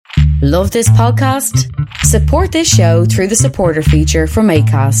Love this podcast? Support this show through the supporter feature from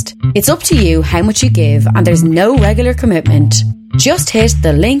Acast. It's up to you how much you give, and there's no regular commitment. Just hit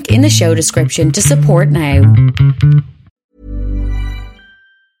the link in the show description to support now.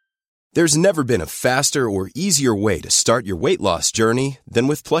 There's never been a faster or easier way to start your weight loss journey than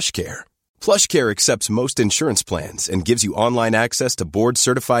with PlushCare. PlushCare accepts most insurance plans and gives you online access to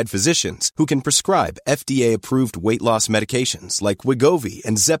board-certified physicians who can prescribe FDA-approved weight loss medications like Wegovy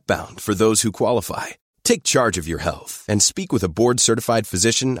and Zepbound for those who qualify. Take charge of your health and speak with a board-certified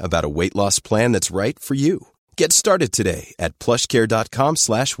physician about a weight loss plan that's right for you. Get started today at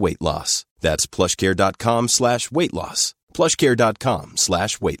plushcare.com/weight loss. That's plushcare.com/weight loss.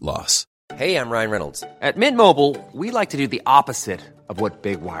 plushcare.com/weight loss. Hey, I'm Ryan Reynolds. At Mint Mobile, we like to do the opposite of what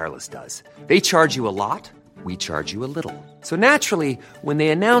Big Wireless does. They charge you a lot, we charge you a little. So naturally, when they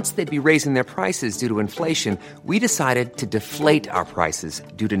announced they'd be raising their prices due to inflation, we decided to deflate our prices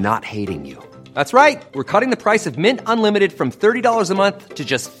due to not hating you. That's right. We're cutting the price of Mint Unlimited from $30 a month to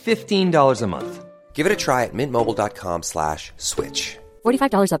just $15 a month. Give it a try at mintmobile.com/switch.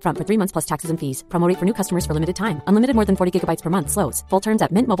 $45 up front for 3 months plus taxes and fees. Promo rate for new customers for limited time. Unlimited more than 40 gigabytes per month. Slows full terms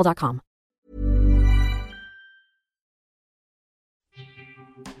at mintmobile.com.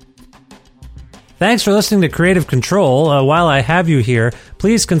 Thanks for listening to Creative Control. While I have you here,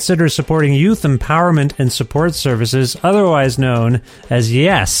 please consider supporting Youth Empowerment and Support Services, otherwise known as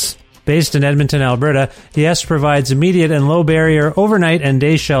YES. Based in Edmonton, Alberta, YES provides immediate and low-barrier overnight and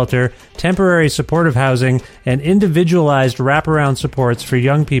day shelter, temporary supportive housing, and individualized wraparound supports for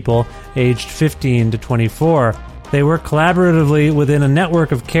young people aged 15 to 24. They work collaboratively within a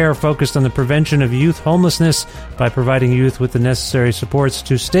network of care focused on the prevention of youth homelessness by providing youth with the necessary supports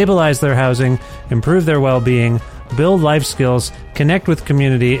to stabilize their housing, improve their well-being, build life skills, connect with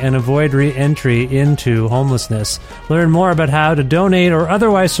community, and avoid re-entry into homelessness. Learn more about how to donate or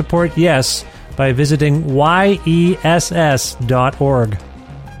otherwise support YES by visiting yess.org.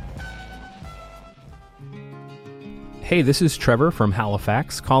 Hey, this is Trevor from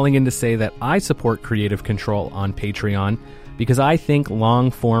Halifax, calling in to say that I support Creative Control on Patreon because I think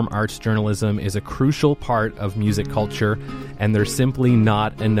long-form arts journalism is a crucial part of music culture, and there's simply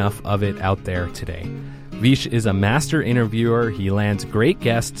not enough of it out there today. Vish is a master interviewer, he lands great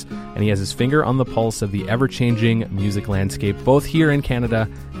guests, and he has his finger on the pulse of the ever-changing music landscape, both here in Canada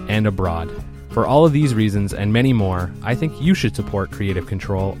and abroad. For all of these reasons and many more, I think you should support Creative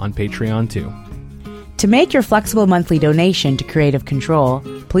Control on Patreon too. To make your flexible monthly donation to Creative Control,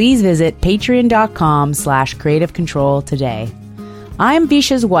 please visit patreon.com/Creative Control today. I'm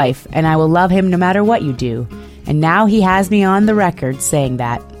Visha's wife, and I will love him no matter what you do. And now he has me on the record saying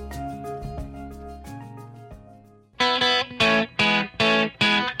that.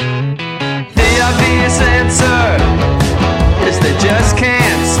 The obvious answer is they just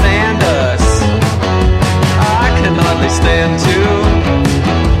can't stand us. I can hardly stand to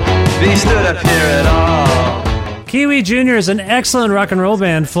be stood up here at all. Kiwi Jr. is an excellent rock and roll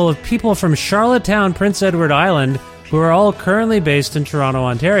band full of people from Charlottetown, Prince Edward Island, who are all currently based in Toronto,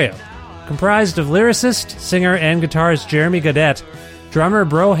 Ontario. Comprised of lyricist, singer, and guitarist Jeremy Gaudette, drummer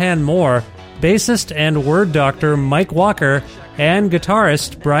Brohan Moore, bassist and word doctor Mike Walker, and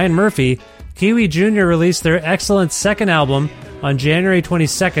guitarist Brian Murphy, Kiwi Jr. released their excellent second album on January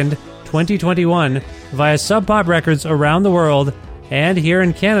 22nd, 2021 via Sub Pop Records around the world and here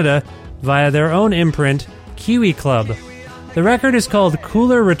in Canada via their own imprint, Kiwi Club. The record is called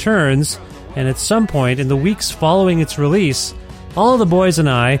Cooler Returns, and at some point in the weeks following its release, all of the boys and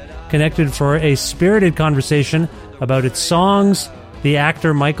I connected for a spirited conversation about its songs, the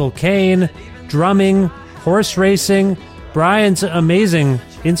actor Michael Caine, drumming, horse racing, Brian's amazing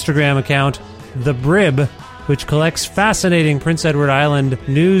Instagram account, The Brib, which collects fascinating Prince Edward Island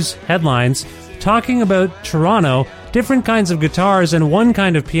news headlines, talking about Toronto, different kinds of guitars and one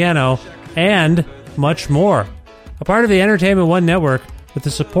kind of piano, and much more. A part of the Entertainment One Network with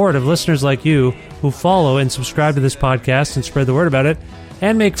the support of listeners like you who follow and subscribe to this podcast and spread the word about it,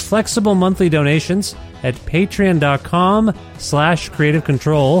 and make flexible monthly donations at patreon.com/Creative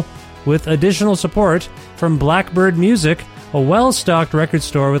Control with additional support from Blackbird Music, a well-stocked record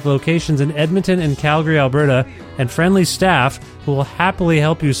store with locations in Edmonton and Calgary, Alberta, and friendly staff who will happily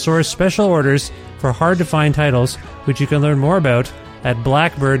help you source special orders for hard-to-find titles, which you can learn more about at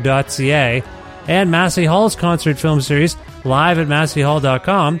blackbird.ca, and Massey Hall's concert film series, live at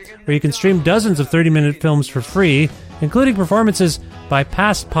masseyhall.com, where you can stream dozens of 30-minute films for free, including performances by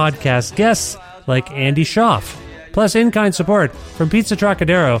past podcast guests like Andy Schaaf. Plus in-kind support from Pizza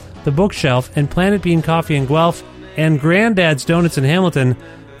Trocadero, The Bookshelf, and Planet Bean Coffee in Guelph, and Granddad's Donuts in Hamilton.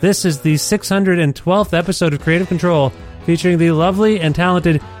 This is the 612th episode of Creative Control, featuring the lovely and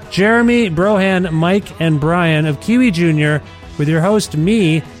talented Jeremy, Brohan, Mike, and Brian of Kiwi Jr. with your host,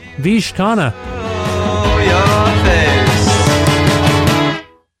 me, Vish Khanna.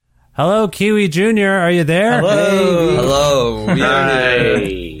 Hello, Kiwi Jr. Are you there? Hello. We are here.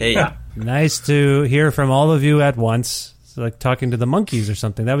 Hey. Nice to hear from all of you at once. It's like talking to the monkeys or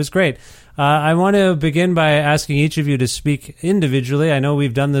something. That was great. I want to begin by asking each of you to speak individually. I know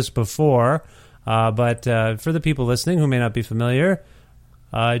we've done this before, but for the people listening who may not be familiar,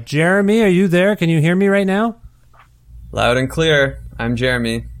 Jeremy, are you there? Can you hear me right now? Loud and clear. I'm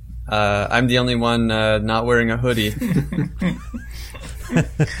Jeremy. I'm the only one not wearing a hoodie.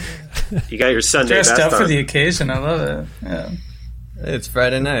 You got your Sunday dressed best up for on. the occasion. I love it. Yeah. It's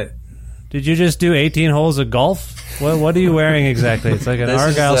Friday night. Did you just do 18 holes of golf? What are you wearing exactly? It's like an This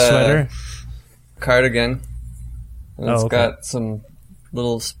Argyle is, sweater. Cardigan. And it's okay. got some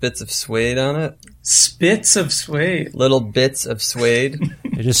little spits of suede on it. Spits of suede. Little bits of suede.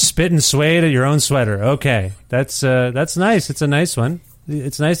 You just spit and suede at your own sweater. Okay, that's nice. It's a nice one.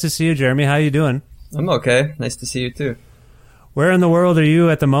 It's nice to see you, Jeremy. How you doing? I'm okay. Nice to see you too. Where in the world are you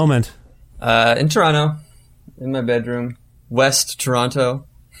at the moment? In Toronto. In my bedroom. West Toronto.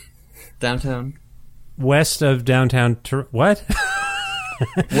 Downtown. West of downtown. What?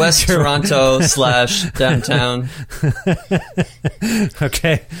 West Toronto / downtown.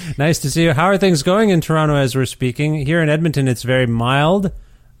 Okay, nice to see you. How are things going in Toronto as we're speaking? Here in Edmonton, it's very mild.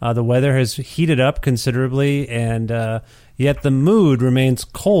 The weather has heated up considerably, and yet the mood remains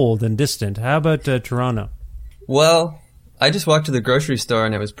cold and distant. How about Toronto? Well, I just walked to the grocery store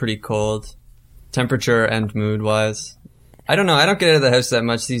and it was pretty cold, temperature and mood-wise. I don't know. I don't get out of the house that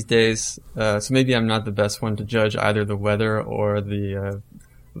much these days, so maybe I'm not the best one to judge either the weather or the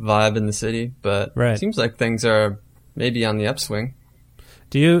vibe in the city. But Right. It seems like things are maybe on the upswing.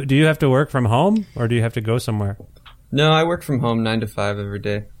 Do you have to work from home, or do you have to go somewhere? No, I work from home 9 to 5 every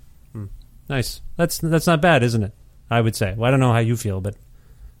day. Nice. That's not bad, isn't it? I would say. Well, I don't know how you feel, but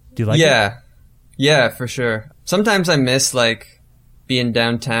do you like it? Yeah, for sure. Sometimes I miss like being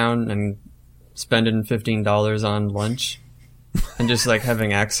downtown and spending $15 on lunch. And just like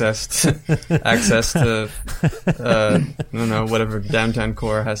having access to I don't know, whatever downtown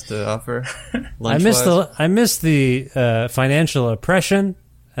core has to offer. I miss the financial oppression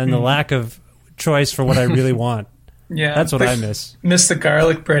and the lack of choice for what I really want. Yeah, That's what I miss. Miss the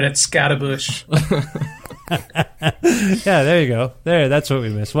garlic bread at Scatabush. Yeah, there you go. That's what we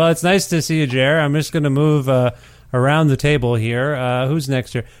miss. Well, it's nice to see you, Jer. I'm just going to move around the table here. Who's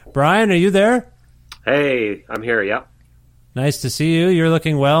next here? Brian, are you there? Hey, I'm here, yeah. Nice to see you. You're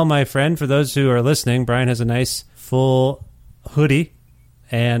looking well, my friend. For those who are listening, Brian has a nice full hoodie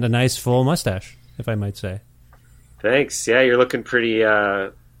and a nice full mustache, if I might say. Thanks. Yeah, you're looking pretty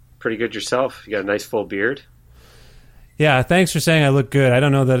good yourself. You got a nice full beard. Yeah, thanks for saying I look good. I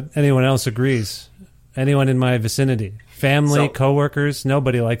don't know that anyone else agrees. Anyone in my vicinity. Family, coworkers,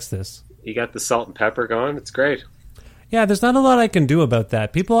 nobody likes this. You got the salt and pepper going. It's great. Yeah, there's not a lot I can do about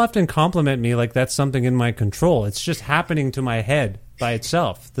that. People often compliment me like that's something in my control. It's just happening to my head by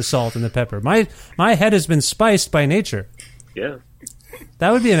itself, the salt and the pepper. My head has been spiced by nature. Yeah.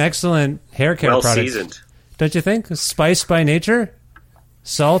 That would be an excellent hair care Well product. seasoned. Don't you think? Spiced by nature?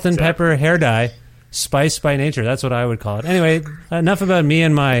 Salt and pepper hair dye. Spiced by nature. That's what I would call it. Anyway, enough about me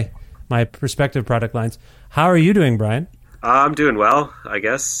and my respective product lines. How are you doing, Brian? I'm doing well, I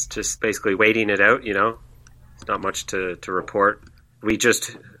guess. Just basically waiting it out, you know. It's not much to report.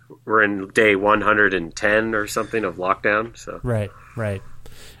 We're in day 110 or something of lockdown. So Right.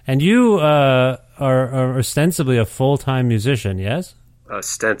 And you are ostensibly a full-time musician, yes?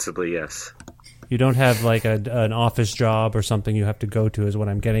 ostensibly, yes. You don't have like an office job or something you have to go to is what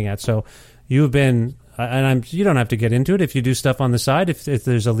I'm getting at. So you've been, you don't have to get into it if you do stuff on the side. If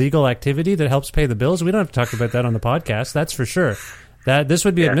there's a legal activity that helps pay the bills, we don't have to talk about that on the podcast. That's for sure. That this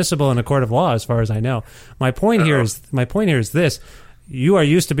would be admissible in a court of law, as far as I know. My point here is this: you are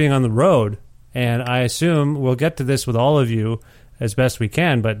used to being on the road, and I assume we'll get to this with all of you as best we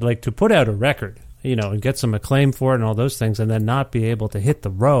can. But like to put out a record, and get some acclaim for it and all those things, and then not be able to hit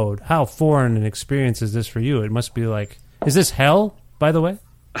the road. How foreign an experience is this for you? It must be like, is this hell? By the way,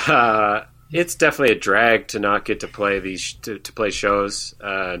 it's definitely a drag to not get to play these to play shows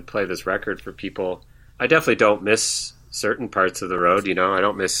and play this record for people. I definitely don't miss certain parts of the road, I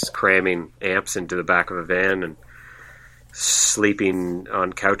don't miss cramming amps into the back of a van and sleeping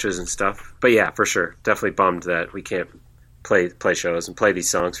on couches and stuff. But yeah, for sure. Definitely bummed that we can't play shows and play these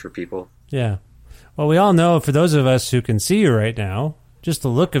songs for people. Yeah. Well, we all know, for those of us who can see you right now, just the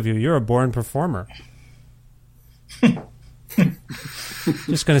look of you, you're a born performer.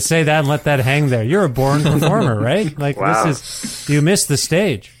 Just going to say that and let that hang there. You're a born performer, right? Like, wow. You miss the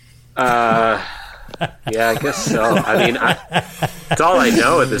stage. Yeah, I guess so. I mean, it's all I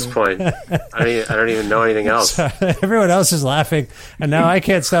know at this point. I don't even know anything else. So, everyone else is laughing, and now I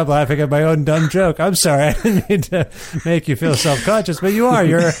can't stop laughing at my own dumb joke. I'm sorry, I didn't mean to make you feel self-conscious, but you are.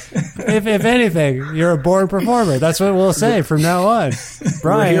 If anything, you're a born performer. That's what we'll say from now on.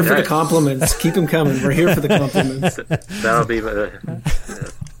 Brian, we're here for the compliments. Keep them coming. We're here for the compliments. That'll be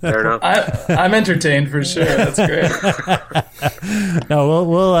fair enough. I'm entertained for sure. That's great.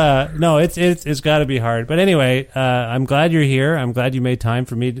 No, it's got to be hard. But anyway, I'm glad you're here. I'm glad you made time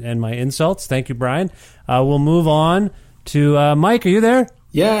for me and my insults. Thank you, Brian. We'll move on to Mike. Are you there?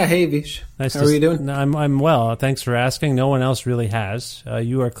 Yeah. Hey, Vish. Nice. How are you doing? I'm well. Thanks for asking. No one else really has.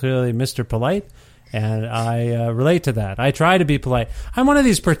 You are clearly Mr. Polite. And I relate to that. I try to be polite. I'm one of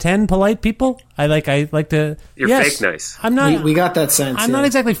these pretend polite people. I like to. You're fake nice. I'm not. We got that sense. I'm not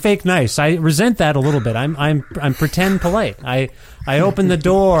exactly fake nice. I resent that a little bit. I'm pretend polite. I open the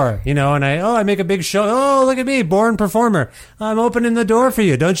door, and I make a big show. Oh, look at me, born performer. I'm opening the door for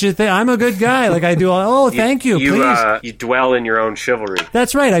you. Don't you think I'm a good guy? Like I do. Thank you. Please. You dwell in your own chivalry.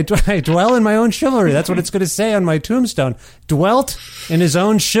 That's right. I dwell in my own chivalry. That's what it's going to say on my tombstone. Dwelt in his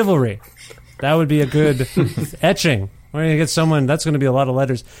own chivalry. That would be a good etching. We're going to get someone, that's going to be a lot of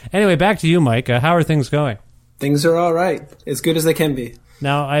letters. Anyway, back to you, Mike. How are things going? Things are all right. As good as they can be.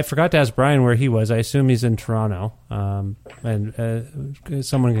 Now, I forgot to ask Brian where he was. I assume he's in Toronto. And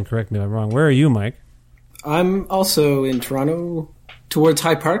someone can correct me if I'm wrong. Where are you, Mike? I'm also in Toronto, towards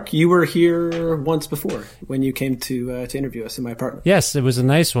High Park. You were here once before when you came to interview us in my apartment. Yes, it was a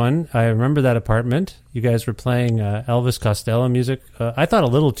nice one. I remember that apartment. You guys were playing Elvis Costello music. I thought a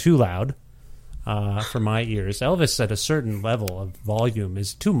little too loud. For my ears. Elvis at a certain level of volume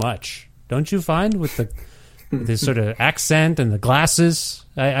is too much. Don't you find with the sort of accent and the glasses?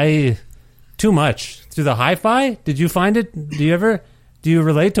 I too much. Through the hi-fi? Did you find it? Do you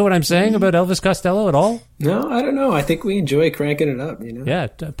relate to what I'm saying about Elvis Costello at all? No, I don't know. I think we enjoy cranking it up, Yeah,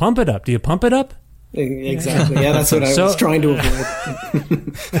 pump it up. Do you pump it up? Exactly. Yeah, that's what I was trying to avoid.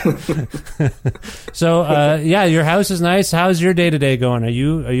 So, your house is nice. How's your day-to-day going? Are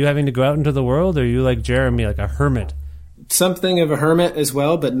you having to go out into the world, or are you like Jeremy, like a hermit? Something of a hermit as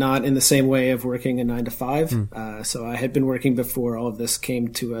well, but not in the same way of working a 9 to 5. So I had been working before all of this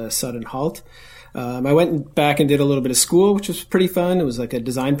came to a sudden halt. I went back and did a little bit of school, which was pretty fun. It was like a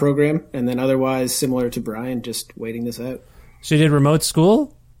design program, and then otherwise similar to Brian, just waiting this out. So you did remote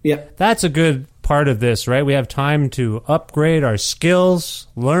school? Yeah. That's a good part of this, right? We have time to upgrade our skills,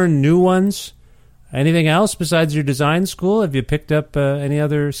 learn new ones. Anything else besides your design school? Have you picked up any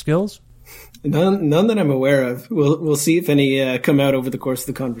other skills? None that I'm aware of. We'll see if any come out over the course of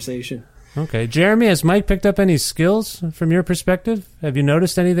the conversation. Okay. Jeremy, has Mike picked up any skills from your perspective? Have you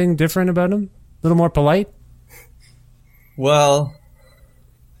noticed anything different about him? A little more polite? Well,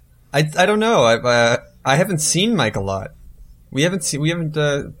 I don't know. I haven't seen Mike a lot. We haven't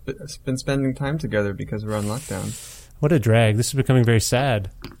been spending time together because we're on lockdown. What a drag. This is becoming very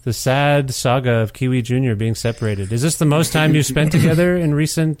sad. The sad saga of Kiwi Jr. being separated. Is this the most time you've spent together in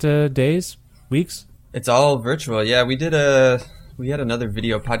recent days, weeks? It's all virtual. Yeah, we had another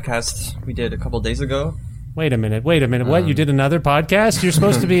video podcast we did a couple days ago. Wait a minute. What? You did another podcast? You're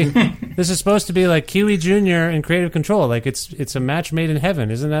supposed to be... This is supposed to be like Kiwi Jr. and Creative Control. Like it's a match made in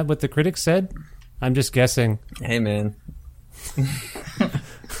heaven. Isn't that what the critics said? I'm just guessing. Hey, man.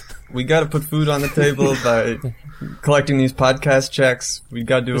 We got to put food on the table by collecting these podcast checks. We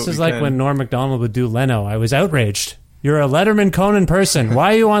got to do. This is like when Norm Macdonald would do Leno. I was outraged. You're a Letterman Conan person.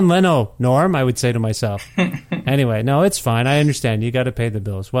 Why are you on Leno, Norm? I would say to myself. Anyway, no, it's fine. I understand. You got to pay the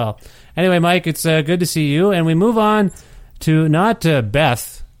bills. Well, anyway, Mike, it's good to see you. And we move on to not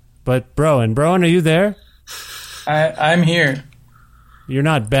Beth, but Broen. Broen, are you there? I'm here. You're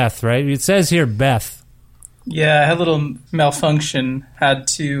not Beth, right? It says here Beth. Yeah, I had a little malfunction. Had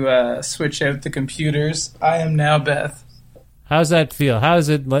to switch out the computers. I am now Beth. How's that feel? How is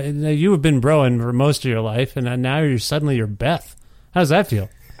it? You have been Broen for most of your life, and now you're suddenly Beth. How's that feel?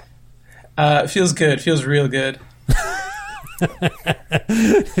 It feels good. It feels real good.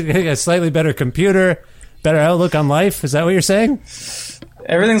 A slightly better computer, better outlook on life. Is that what you're saying?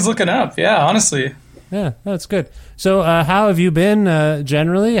 Everything's looking up. Yeah, honestly. Yeah, that's good. So, how have you been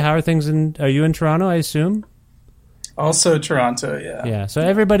generally? How are things Are you in Toronto? I assume. Also Toronto, yeah. Yeah, so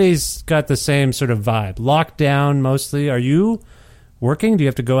everybody's got the same sort of vibe. Locked down mostly. Are you working? Do you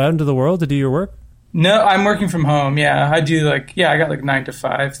have to go out into the world to do your work? No, I'm working from home, yeah. I do I got 9 to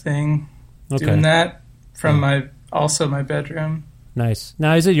 5 thing. Okay. Doing that from my bedroom. Nice.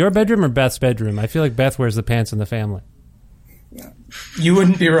 Now, is it your bedroom or Beth's bedroom? I feel like Beth wears the pants in the family. You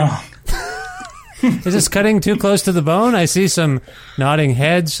wouldn't be wrong. Is this cutting too close to the bone? I see some nodding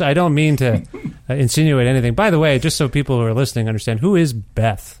heads. I don't mean to insinuate anything. By the way, just so people who are listening understand, who is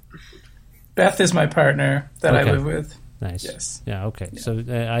Beth? Beth is my partner that I live with. Nice. Yes. Yeah, okay. Yeah. So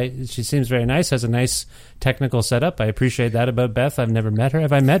she seems very nice, has a nice technical setup. I appreciate that about Beth. I've never met her.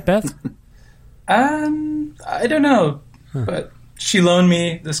 Have I met Beth? I don't know, but she loaned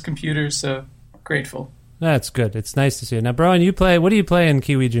me this computer, so grateful. That's good. It's nice to see you. Now, Broen, what do you play in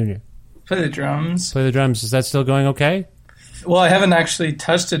Kiwi Jr.? Play the drums. Play the drums. Is that still going okay? Well, I haven't actually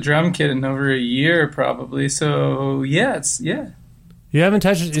touched a drum kit in over a year, probably. So, yeah. You haven't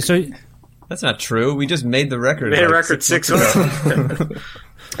touched it? So... That's not true. We just made the record. Made a record 6 months.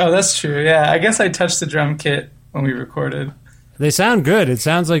 Oh, that's true. Yeah, I guess I touched the drum kit when we recorded. They sound good. It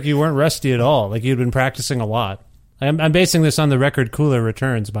sounds like you weren't rusty at all. Like you'd been practicing a lot. I'm basing this on the record Cooler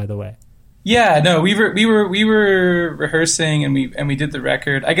Returns, by the way. Yeah, no, we were rehearsing and we did the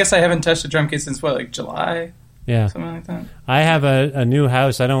record. I guess I haven't touched a drum kit since like July. Yeah, something like that. I have a new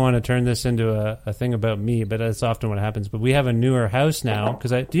house. I don't want to turn this into a thing about me, but that's often what happens. But we have a newer house now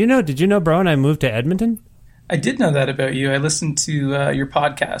because did you know, Broen, I moved to Edmonton? I did know that about you. I listened to your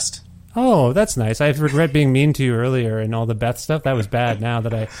podcast. Oh, that's nice. I regret being mean to you earlier and all the Beth stuff. That was bad. Now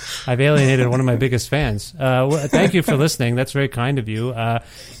that I've alienated one of my biggest fans. Thank you for listening. That's very kind of you.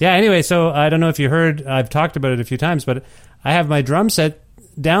 Anyway, so I don't know if you heard. I've talked about it a few times, but I have my drum set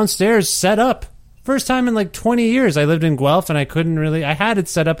downstairs set up. First time in like 20 years. I lived in Guelph and I had it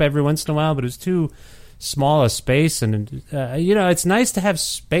set up every once in a while, but it was too small a space. And, it's nice to have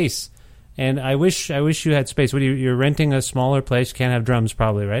space. And I wish you had space. You're renting a smaller place, can't have drums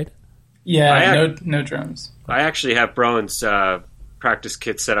probably, right? Yeah, no drums. I actually have Broen's practice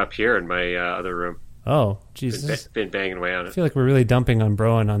kit set up here in my other room. Oh, Jesus. Been banging away on it. I feel like we're really dumping on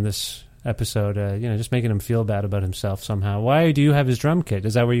Broen on this episode, just making him feel bad about himself somehow. Why do you have his drum kit?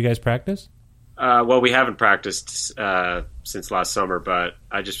 Is that where you guys practice? Well, we haven't practiced since last summer, but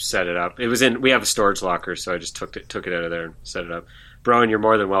I just set it up. We have a storage locker, so I just took it out of there and set it up. Broen, you're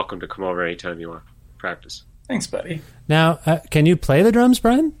more than welcome to come over anytime you want to practice. Thanks, buddy. Now, can you play the drums,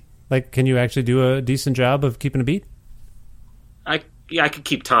 Brian? Like, can you actually do a decent job of keeping a beat? I can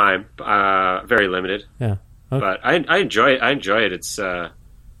keep time, very limited. Yeah. Okay. But I enjoy it. I enjoy it. It's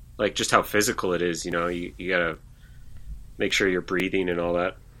like just how physical it is. You gotta make sure you're breathing and all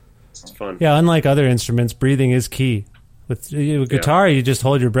that. It's fun. Yeah, unlike other instruments, breathing is key. With guitar, you just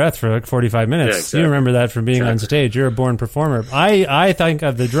hold your breath for like 45 minutes. Yeah, exactly. You remember that from being on stage. You're a born performer. I think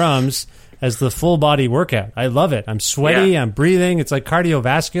of the drums as the full body workout. I love it. I'm sweaty. I'm breathing. It's like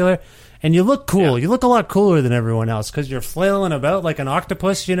cardiovascular. And you look cool. Yeah. You look a lot cooler than everyone else because you're flailing about like an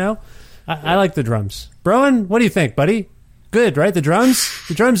octopus, I like the drums. Broen, what do you think, buddy? Good, right? The drums?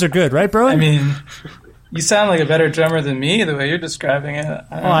 The drums are good, right, Broen? I mean... You sound like a better drummer than me, the way you're describing it.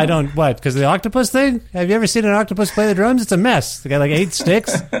 I don't. What? Because the octopus thing? Have you ever seen an octopus play the drums? It's a mess. They got like 8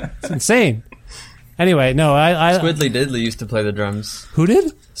 sticks. It's insane. Anyway, no, I Squidly Diddley used to play the drums. Who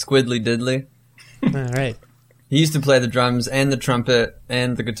did? Squidly Diddley. All right. He used to play the drums and the trumpet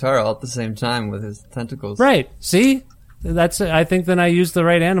and the guitar all at the same time with his tentacles. Right. See? I think then I used the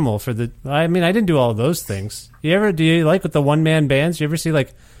right animal for the... I mean, I didn't do all of those things. Do you like with the one-man bands? You ever see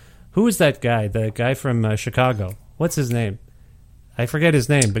like... Who was that guy? The guy from Chicago. What's his name? I forget his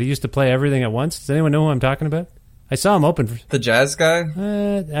name, but he used to play everything at once. Does anyone know who I'm talking about? I saw him open for... The jazz guy?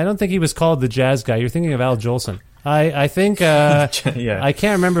 I don't think he was called the jazz guy. You're thinking of Al Jolson. I think... yeah. I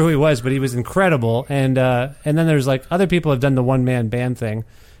can't remember who he was, but he was incredible. And then there's like... Other people have done the one-man band thing.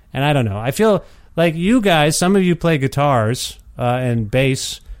 And I don't know. I feel like you guys, some of you play guitars and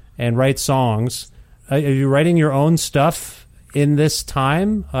bass and write songs. Are you writing your own stuff in this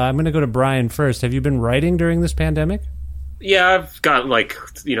time? I'm going to go to Brian first. Have you been writing during this pandemic? Yeah, I've got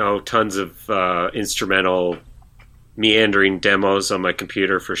tons of instrumental meandering demos on my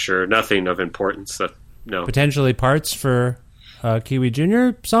computer for sure. Nothing of importance. No. Potentially parts for Kiwi Jr.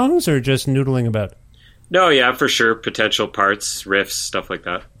 songs or just noodling about? No, yeah, for sure. Potential parts, riffs, stuff like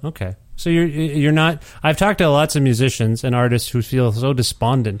that. Okay. So you're not... I've talked to lots of musicians and artists who feel so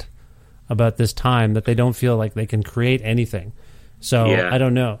despondent about this time that they don't feel like they can create anything. So I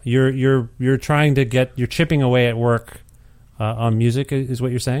don't know. You're trying to you're chipping away at work on music, is what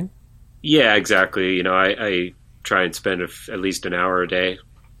you're saying? Yeah, exactly. I try and spend at least an hour a day,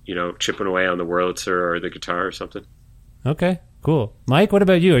 chipping away on the Wurlitzer or the guitar or something. Okay, cool. Mike, what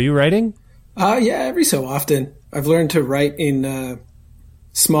about you? Are you writing? Yeah, every so often. I've learned to write in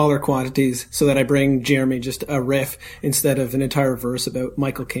smaller quantities so that I bring Jeremy just a riff instead of an entire verse about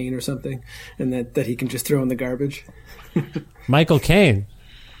Michael Caine or something, and that he can just throw in the garbage. Michael Caine.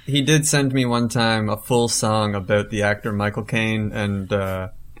 He did send me one time a full song about the actor Michael Caine, and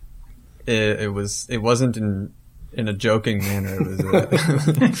it wasn't in a joking manner.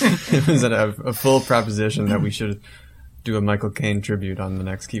 It was a full proposition that we should do a Michael Caine tribute on the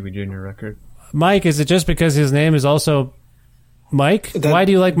next Kiwi Jr. record. Mike, is it just because his name is also Mike? Why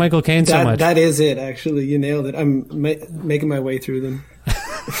do you like Michael Caine so much? That is it, actually. You nailed it. I'm making my way through them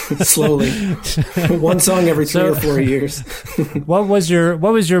slowly. One song every 3 or 4 years. What was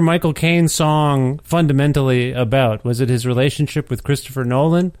your Michael Caine song fundamentally about? Was it his relationship with Christopher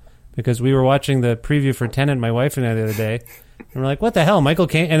Nolan? Because we were watching the preview for Tenet, my wife and I, the other day, and we're like, what the hell, Michael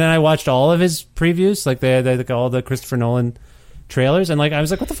Caine? And then I watched all of his previews, like they had all the Christopher Nolan trailers, and like I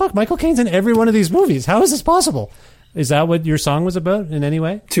was like, what the fuck? Michael Caine's in every one of these movies. How is this possible? Is that what your song was about in any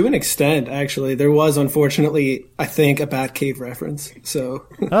way? To an extent, actually. There was, unfortunately, I think, a Batcave reference. So.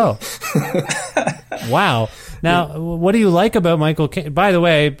 Oh. Wow. Now, what do you like about Michael Caine? By the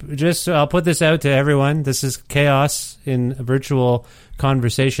way, I'll put this out to everyone. This is chaos in virtual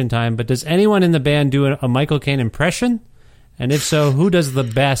conversation time. But does anyone in the band do a Michael Caine impression? And if so, who does the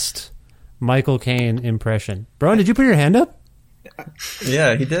best Michael Caine impression? Bro, did you put your hand up?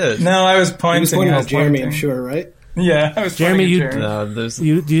 Yeah, he did. No, I was pointing. He was pointing at Jeremy, I'm sure, right? Yeah, I was Jeremy, pointing at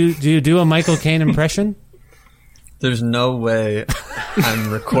Jeremy. Do you do a Michael Caine impression? There's no way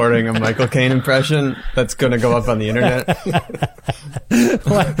I'm recording a Michael Caine impression that's going to go up on the internet.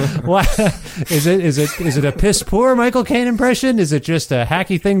 Why? Is it a piss poor Michael Caine impression? Is it just a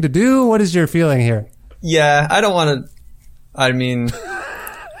hacky thing to do? What is your feeling here? Yeah, I don't want to. I mean,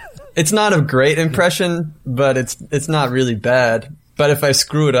 it's not a great impression, but it's not really bad. But if I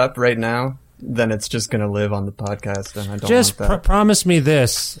screw it up right now, then it's just going to live on the podcast, and I don't just want that. Promise me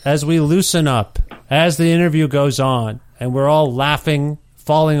this, as we loosen up, as the interview goes on, and we're all laughing,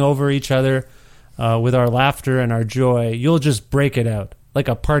 falling over each other with our laughter and our joy, you'll just break it out like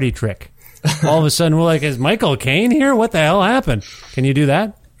a party trick. All of a sudden, we're like, is Michael Caine here? What the hell happened? Can you do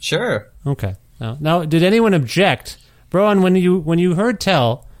that? Sure. Okay. Now, did anyone object? Bro, when you heard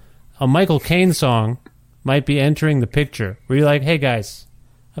tell a Michael Caine song might be entering the picture, were you like, hey, guys,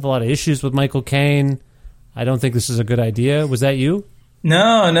 I have a lot of issues with Michael Caine. I don't think this is a good idea. Was that you?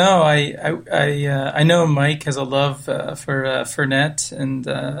 No. I know Mike has a love for Fournette, and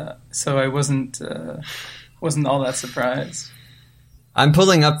so I wasn't all that surprised. I'm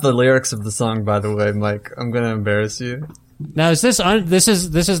pulling up the lyrics of the song, by the way, Mike. I'm going to embarrass you. Now, is this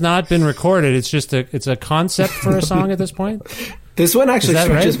this has not been recorded? It's just it's a concept for a song at this point. This one actually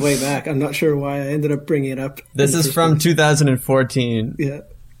stretches right? way back. I'm not sure why I ended up bringing it up. This is from 2014. Yeah.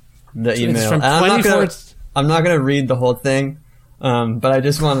 The email. It's from I'm not going to read the whole thing, but I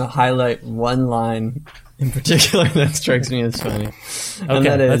just want to highlight one line in particular that strikes me as funny. And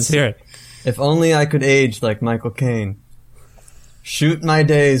that is, let's hear it. If only I could age like Michael Caine. Shoot my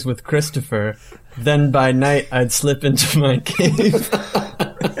days with Christopher, then by night I'd slip into my cave.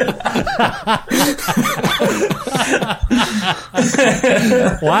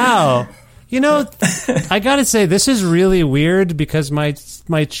 Wow. You know, I gotta say, this is really weird because my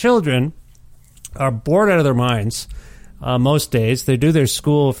children are bored out of their minds most days. They do their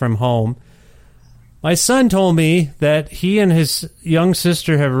school from home. My son told me that he and his young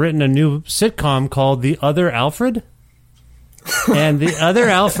sister have written a new sitcom called The Other Alfred. And The Other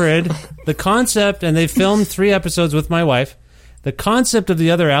Alfred, the concept, and they filmed 3 episodes with my wife. The concept of The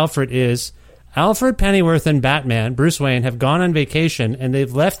Other Alfred is Alfred Pennyworth and Batman, Bruce Wayne, have gone on vacation, and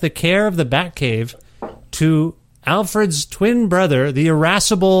they've left the care of the Batcave to Alfred's twin brother, the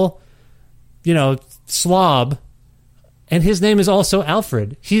irascible, slob, and his name is also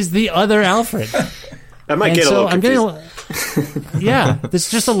Alfred. He's the other Alfred. That might get a little confusing. Yeah, there's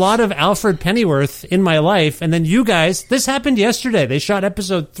just a lot of Alfred Pennyworth in my life, and then you guys, this happened yesterday. They shot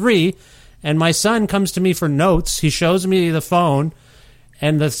episode 3, and my son comes to me for notes. He shows me the phone,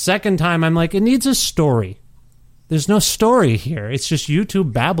 and the second time I'm like, it needs a story. There's no story here. It's just you two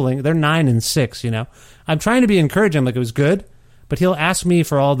babbling. They're 9 and 6, I'm trying to be encouraging. I'm like, it was good, but he'll ask me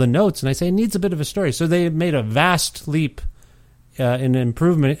for all the notes, and I say, it needs a bit of a story. So they made a vast leap in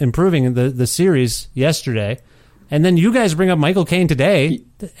improving the series yesterday. And then you guys bring up Michael Caine today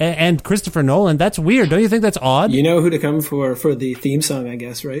and Christopher Nolan. That's weird. Don't you think that's odd? You know who to come for the theme song, I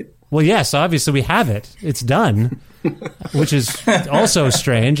guess, right? Well, yes, obviously we have it. It's done, which is also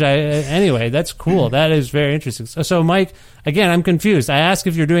strange. Anyway, that's cool. That is very interesting. So, Mike, again, I'm confused. I ask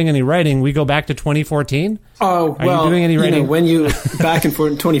if you're doing any writing. We go back to 2014? Oh, Are you doing any writing? Back in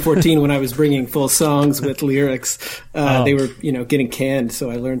 2014 when I was bringing full songs with lyrics, they were, getting canned. So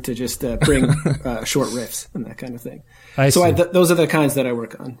I learned to just bring short riffs and that kind of thing. Those are the kinds that I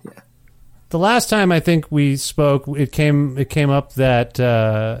work on, yeah. The last time I think we spoke, it came up that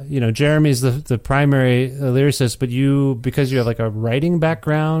Jeremy's the primary lyricist, but you, because you have like a writing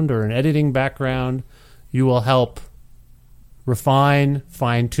background or an editing background, you will help refine,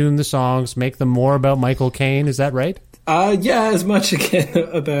 fine-tune the songs, make them more about Michael Caine. Is that right? Yeah, as much again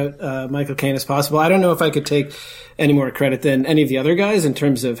about Michael Caine as possible. I don't know if I could take any more credit than any of the other guys in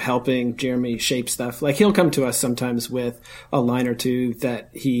terms of helping Jeremy shape stuff. Like, he'll come to us sometimes with a line or two that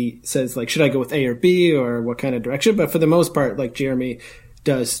he says, like, should I go with A or B or what kind of direction? But for the most part, like, Jeremy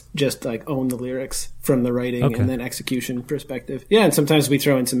does just like own the lyrics from the writing and then execution perspective. Yeah, and sometimes we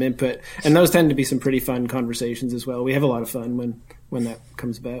throw in some input, and those tend to be some pretty fun conversations as well. We have a lot of fun when that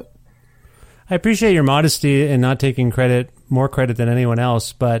comes about. I appreciate your modesty in not taking more credit than anyone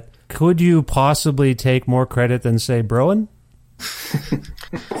else, but could you possibly take more credit than, say, Broen?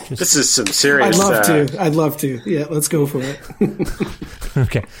 This is some serious... I'd love to. Yeah, let's go for it.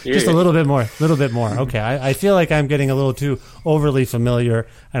 Okay, just a little bit more. Okay, I feel like I'm getting a little too overly familiar,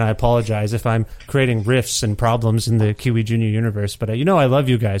 and I apologize if I'm creating rifts and problems in the Kiwi Junior universe, but I love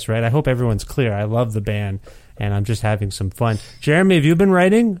you guys, right? I hope everyone's clear. I love the band, and I'm just having some fun. Jeremy, have you been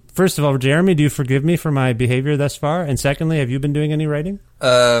writing? First of all, Jeremy, do you forgive me for my behavior thus far? And secondly, have you been doing any writing?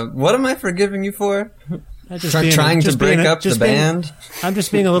 What am I forgiving you for? Trying to break up the band? I'm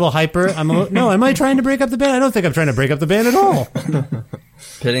just being a little hyper. No, am I trying to break up the band? I don't think I'm trying to break up the band at all.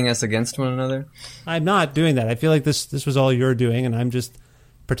 Pitting us against one another? I'm not doing that. I feel like this was all you're doing, and I'm just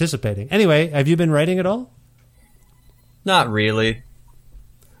participating. Anyway, have you been writing at all? Not really.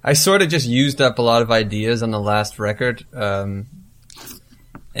 I sort of just used up a lot of ideas on the last record,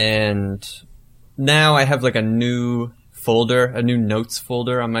 and now I have like a new notes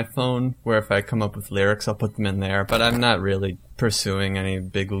folder on my phone, where if I come up with lyrics, I'll put them in there, but I'm not really pursuing any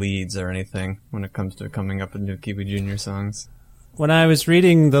big leads or anything when it comes to coming up with new Kiwi Junior songs. When I was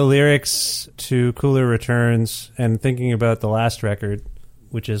reading the lyrics to Cooler Returns and thinking about the last record,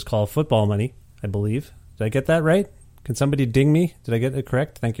 which is called Football Money, I believe. Did I get that right? Can somebody ding me? Did I get it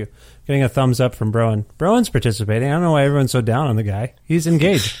correct? Thank you. Getting a thumbs up from Broen. Broen's participating. I don't know why everyone's so down on the guy. He's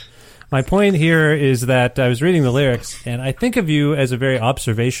engaged. My point here is that I was reading the lyrics, and I think of you as a very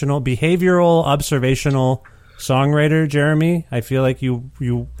behavioral, observational songwriter, Jeremy. I feel like you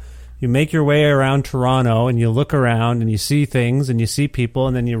make your way around Toronto, and you look around, and you see things, and you see people,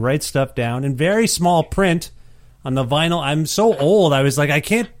 and then you write stuff down in very small print on the vinyl. I'm so old, I was like, I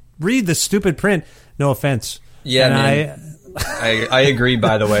can't read the stupid print. No offense. Yeah, man. I agree,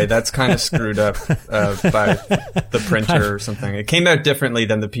 by the way. That's kind of screwed up by the printer or something. It came out differently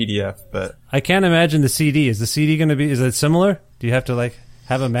than the PDF, but... I can't imagine the CD. Is the CD going to be... Is it similar? Do you have to, like,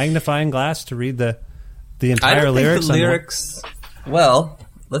 have a magnifying glass to read the entire lyrics? The lyrics... Well,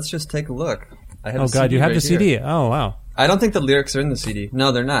 let's just take a look. I have you have the CD. Oh, wow. I don't think the lyrics are in the CD.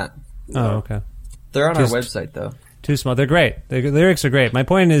 No, they're not. Oh, okay. They're on our website, though. Too small. They're great. The lyrics are great. My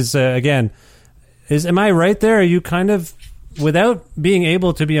point is, again... am I right there? Are you kind of, without being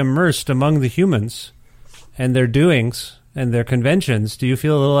able to be immersed among the humans and their doings and their conventions, do you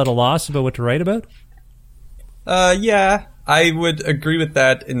feel a little at a loss about what to write about? Yeah, I would agree with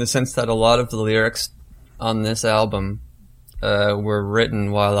that in the sense that a lot of the lyrics on this album were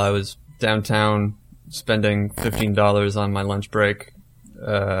written while I was downtown spending $15 on my lunch break,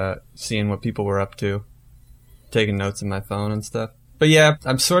 seeing what people were up to, taking notes on my phone and stuff. But yeah,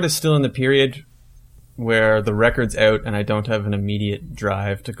 I'm sort of still in the period where the record's out and I don't have an immediate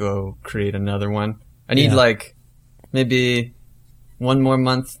drive to go create another one. I need like maybe one more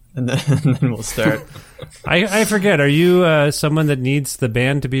month and then we'll start. I forget, are you someone that needs the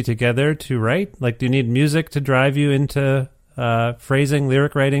band to be together to write? Like, do you need music to drive you into phrasing,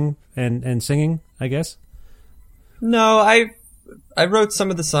 lyric writing, and singing, I guess? No, I wrote some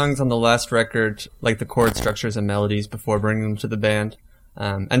of the songs on the last record, like the chord structures and melodies, before bringing them to the band.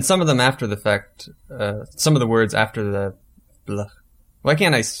 And some of them after the fact, some of the words after the blah. Why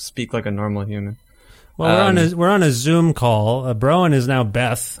can't I speak like a normal human? Well, we're on a Zoom call. Broen is now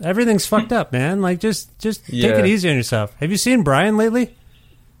Beth. Everything's fucked up, man. Like, just take it easy on yourself. Have you seen Brian lately?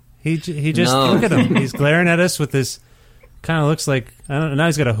 He just look at him. He's glaring at us with this. Kind of looks like, I don't know, now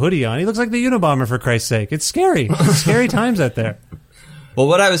he's got a hoodie on. He looks like the Unabomber, for Christ's sake. It's scary. It's scary times out there. Well,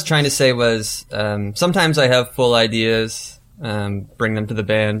 what I was trying to say was, sometimes I have full ideas, bring them to the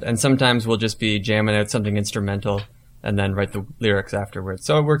band, and sometimes we'll just be jamming out something instrumental and then write the lyrics afterwards.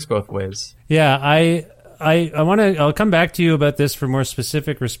 So it works both ways. Yeah, I'll come back to you about this for more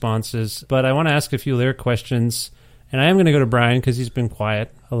specific responses, but I want to ask a few lyric questions, and I am going to go to Brian because he's been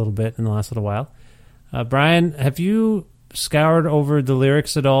quiet a little bit in the last little while. Brian, have you scoured over the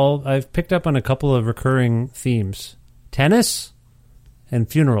lyrics at all? I've picked up on a couple of recurring themes. Tennis and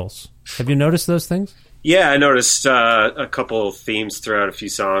funerals. Have you noticed those things? Yeah, I noticed a couple of themes throughout a few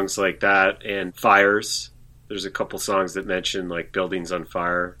songs like that, and fires. There's a couple songs that mention like buildings on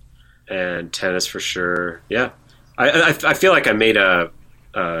fire and tennis for sure. Yeah, I feel like I made a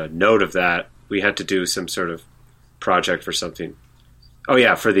note of that. We had to do some sort of project for something. Oh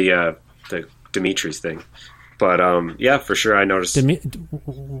yeah, for the Dimitri's thing. But yeah, for sure I noticed.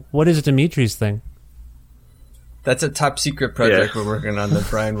 What is Dimitri's thing? That's a top secret project we're working on that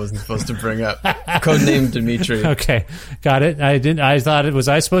Brian wasn't supposed to bring up. Codename Dimitri. Okay, got it. I thought it was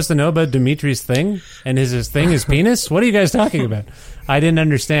I supposed to know about Dimitri's thing, and his thing his penis. What are you guys talking about? I didn't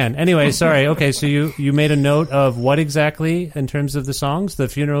understand. Anyway, sorry. Okay, so you made a note of what exactly in terms of the songs, the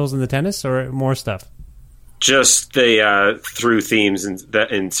funerals and the tennis, or more stuff? Just the through themes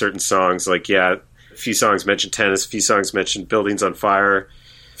in certain songs. Like a few songs mention tennis, a few songs mention buildings on fire,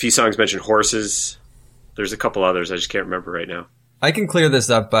 a few songs mention horses. There's a couple others I just can't remember right now. I can clear this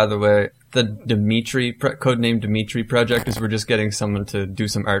up, by the way. The Dimitri, codename Dimitri project is we're just getting someone to do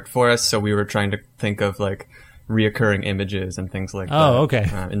some art for us, so we were trying to think of like reoccurring images and things like that. Oh, okay.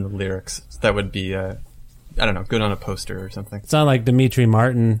 In the lyrics. So that would be, I don't know, good on a poster or something. It's not like Dimitri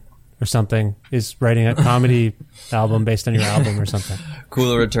Martin or something is writing a comedy album based on your album or something.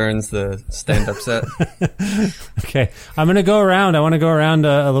 Cooler Returns, the stand-up set. Okay. I'm going to go around. I want to go around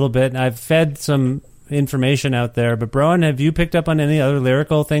a little bit. I've fed some information out there, but Broen, have you picked up on any other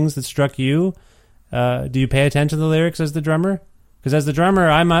lyrical things that struck you? Do you pay attention to the lyrics as the drummer? Because as the drummer,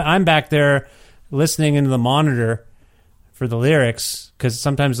 I'm back there listening into the monitor for the lyrics, because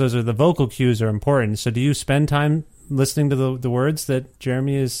sometimes those are the vocal cues are important. So do you spend time listening to the words that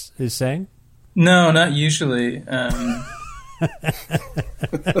Jeremy is saying? No, not usually.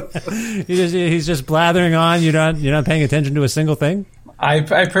 He's just blathering on. You're not paying attention to a single thing? I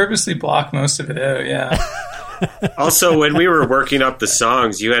purposely block most of it out, yeah. Also, when we were working up the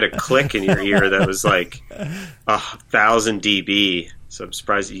songs, you had a click in your ear that was like 1,000 dB. So I'm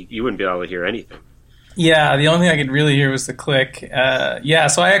surprised you wouldn't be able to hear anything. Yeah, the only thing I could really hear was the click. So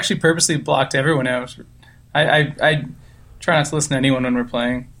I actually purposely blocked everyone out. I try not to listen to anyone when we're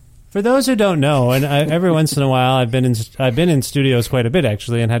playing. For those who don't know, and every once in a while, I've been in studios quite a bit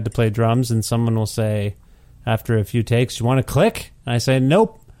actually, and had to play drums, and someone will say, after a few takes, you want to click? And I say,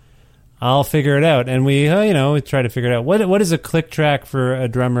 nope, I'll figure it out. And we try to figure it out. What is a click track for a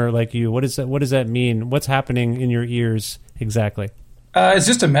drummer like you? What does that mean? What's happening in your ears exactly? It's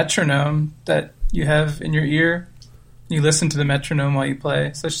just a metronome that you have in your ear. You listen to the metronome while you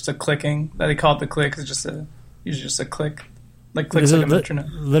play. So it's just a clicking. They call it the click. It's usually just a click. Like clicks like a metronome.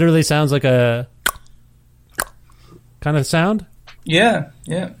 Literally sounds like a kind of sound? Yeah.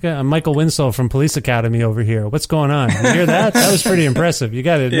 I'm Michael Winslow from Police Academy over here. What's going on? You hear that? That was pretty impressive. You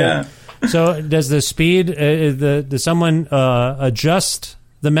got it. Yeah. So does the speed, does someone adjust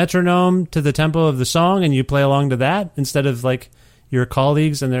the metronome to the tempo of the song and you play along to that instead of like your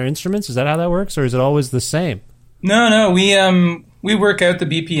colleagues and their instruments? Is that how that works, or is it always the same? No. We work out the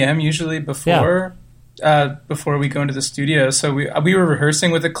BPM usually before we go into the studio. So we were rehearsing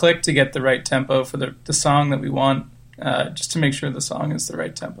with a click to get the right tempo for the song that we want. Just to make sure the song is the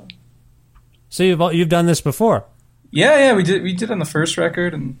right tempo. So you've done this before? Yeah, we did on the first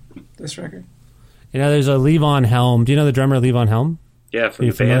record and this record. There's a Levon Helm. Do you know the drummer Levon Helm? Yeah, from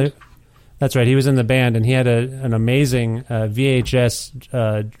the band. That's right. He was in the band, and he had an amazing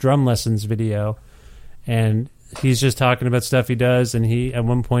VHS drum lessons video, and he's just talking about stuff he does, and at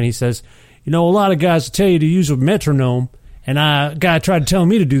one point he says, a lot of guys tell you to use a metronome, and a guy tried to tell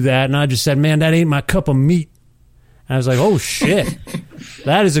me to do that, and I just said, man, that ain't my cup of meat. I was like, oh shit,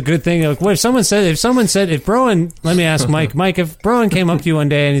 that is a good thing. Like, if Broen, let me ask Mike, if Broen came up to you one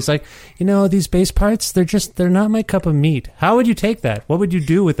day and he's like, these bass parts, they're not my cup of meat. How would you take that? What would you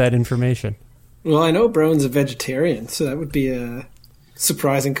do with that information? Well, I know Broen's a vegetarian, so that would be a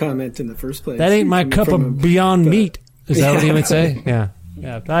surprising comment in the first place. That ain't my cup of Beyond Meat. Is that what he would say? Yeah.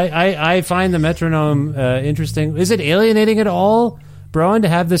 I find the metronome interesting. Is it alienating at all, Broen, to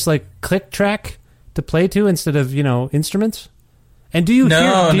have this like click track to play to instead of instruments? And do you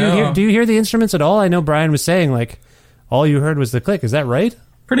hear the instruments at all? I know Brian was saying like all you heard was the click. Is that right?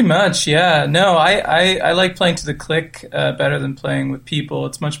 Pretty much, yeah. No, I like playing to the click better than playing with people.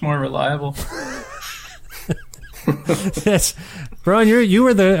 It's much more reliable. Yes, Brian, are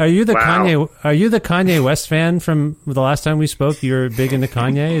you the Kanye West fan from the last time we spoke? You're big into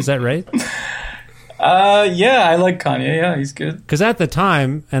Kanye, is that right? Yeah, I like Kanye. Yeah, he's good. Because at the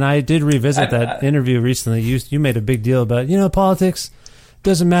time, and I did revisit that interview recently, you made a big deal about, politics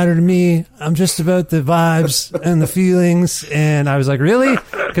doesn't matter to me. I'm just about the vibes and the feelings. And I was like, really?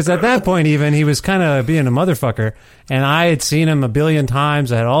 Because at that point, even, he was kind of being a motherfucker. And I had seen him a billion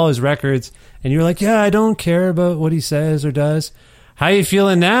times. I had all his records. And you were like, yeah, I don't care about what he says or does. How you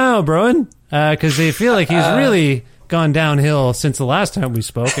feeling now, Broen? Because they feel like he's really gone downhill since the last time we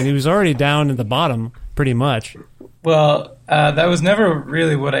spoke. And he was already down at the bottom, pretty much. Well, that was never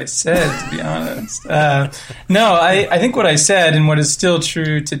really what I said, to be honest. No, I think what I said, and what is still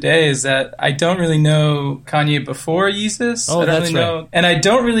true today, is that I don't really know Kanye before Yeezus. Oh, I don't that's really know, right. and I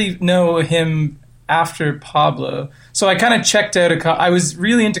don't really know him after Pablo. So I kind of checked out. I was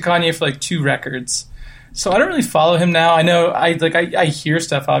really into Kanye for like 2 records. So I don't really follow him now. I know I hear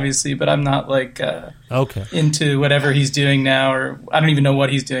stuff, obviously, but I'm not like into whatever he's doing now, or I don't even know what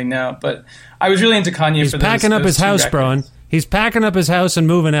he's doing now. But I was really into Kanye. He's for packing up those his house, records. Broen. He's packing up his house and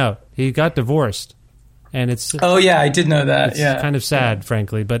moving out. He got divorced. And it's Oh, yeah, I did know that. It's yeah. kind of sad,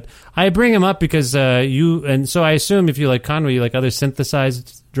 frankly. But I bring him up because and so I assume if you like Conway, you like other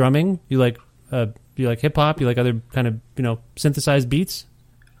synthesized drumming, you like hip hop, you like other kind of, synthesized beats?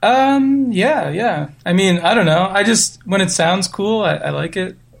 Yeah. I mean, I don't know. I just, when it sounds cool, I like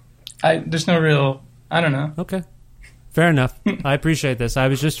it. There's no real, I don't know. Okay. Fair enough. I appreciate this. I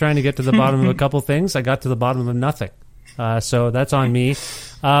was just trying to get to the bottom of a couple things. I got to the bottom of nothing. So that's on me.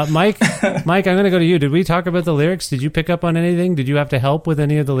 Mike, I'm going to go to you. Did we talk about the lyrics? Did you pick up on anything? Did you have to help with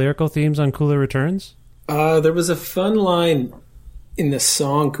any of the lyrical themes on Cooler Returns? There was a fun line in the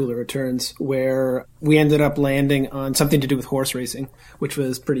song Cooler Returns where we ended up landing on something to do with horse racing, which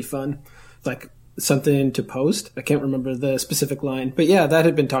was pretty fun. Like something to post. I can't remember the specific line. But yeah, that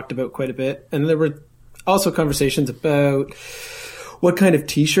had been talked about quite a bit. And there were also conversations about what kind of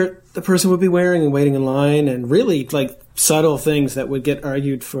T-shirt the person would be wearing and waiting in line, and really like subtle things that would get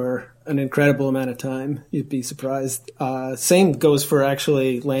argued for an incredible amount of time. You'd be surprised. Same goes for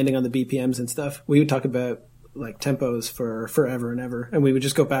actually landing on the BPMs and stuff. We would talk about like tempos for forever and ever, and we would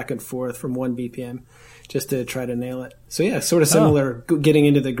just go back and forth from 1 BPM just to try to nail it. So yeah, sort of similar, getting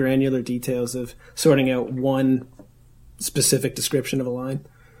into the granular details of sorting out one specific description of a line.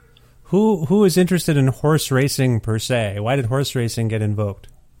 Who is interested in horse racing per se? Why did horse racing get invoked?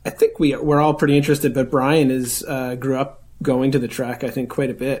 I think we're all pretty interested, but Brian grew up going to the track, I think, quite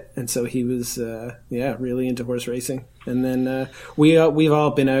a bit, and so he was really into horse racing. And then we've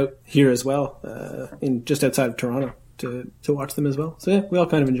all been out here as well, in just outside of Toronto to watch them as well. So yeah, we all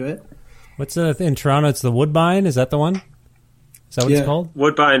kind of enjoy it. What's in Toronto? It's the Woodbine. Is that the one? Is that what it's called?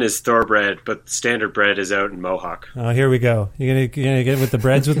 Woodbine is thoroughbred, but standard bred is out in Mohawk. Oh, here we go. You're gonna get with the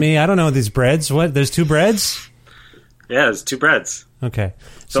breads with me? I don't know these breads. What? There's 2 breads? Yeah, there's 2 breads. Okay.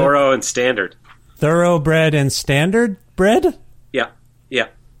 Thorough and standard. Thoroughbred and standard bread? Yeah.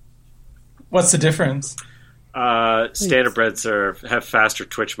 What's the difference? Standard breds have faster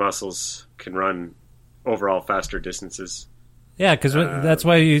twitch muscles, can run overall faster distances. Yeah, because that's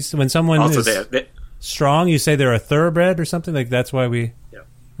why when someone also is strong, you say they're a thoroughbred or something? Like that's why we... Yeah.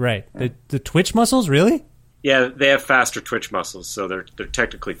 Right. The twitch muscles, really? Yeah, they have faster twitch muscles, so they're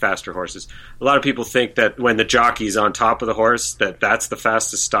technically faster horses. A lot of people think that when the jockey's on top of the horse, that's the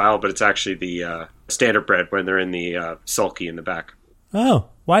fastest style, but it's actually the standard bred when they're in the sulky in the back. Oh,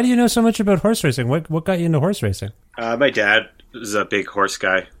 why do you know so much about horse racing? What got you into horse racing? My dad was a big horse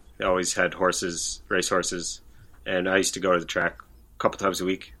guy. He always had horses, race horses, and I used to go to the track a couple times a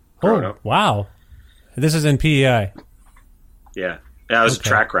week. Oh, wow. This is in PEI. Yeah. I was a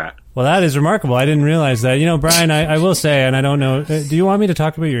track rat. Well, that is remarkable. I didn't realize that. Brian, I will say, and I don't know, do you want me to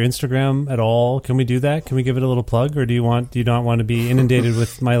talk about your Instagram at all? Can we do that? Can we give it a little plug, or do you not want to be inundated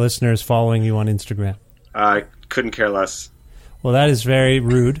with my listeners following you on Instagram? I couldn't care less. Well, that is very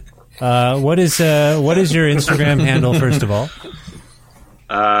rude. What is your Instagram handle, first of all?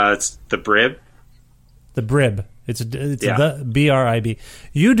 It's the Brib. The Brib. It's the BRIB.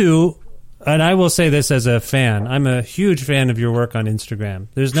 You do. And I will say this as a fan. I'm a huge fan of your work on Instagram.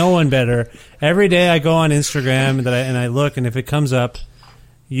 There's no one better. Every day I go on Instagram and I look, and if it comes up,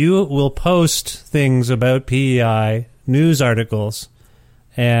 you will post things about PEI, news articles,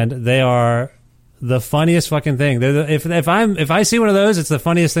 and they are the funniest fucking thing. If I see one of those, it's the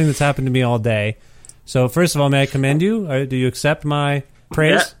funniest thing that's happened to me all day. So first of all, may I commend you? Do you accept my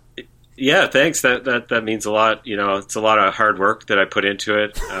praise? Yeah, thanks. That means a lot. It's a lot of hard work that I put into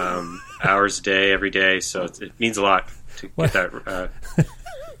it. Hours a day, every day, so it means a lot to get that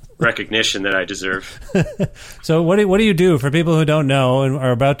recognition that I deserve. So what do you do for people who don't know and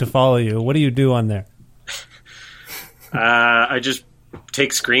are about to follow you? What do you do on there? I just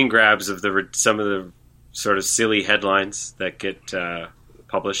take screen grabs of some of the sort of silly headlines that get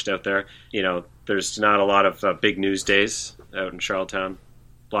published out there. There's not a lot of big news days out in Charlottetown.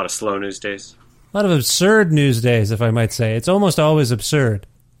 A lot of slow news days. A lot of absurd news days, if I might say. It's almost always absurd.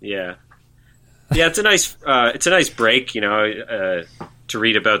 Yeah. Yeah, it's a nice break, you know, to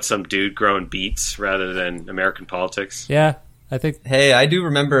read about some dude growing beets rather than American politics. Yeah, I think. Hey, I do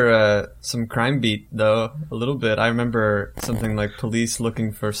remember some crime beat though a little bit. I remember something like police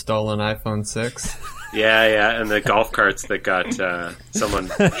looking for stolen iPhone 6. Yeah, and the golf carts that got someone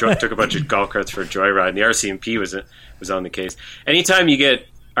took a bunch of golf carts for a joyride. And the RCMP was on the case. Anytime you get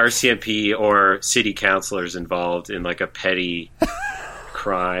RCMP or city councilors involved in like a petty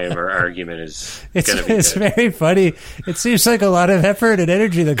crime or argument is going to be good. It's very funny. It seems like a lot of effort and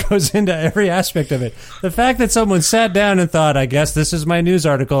energy that goes into every aspect of it. The fact that someone sat down and thought, I guess this is my news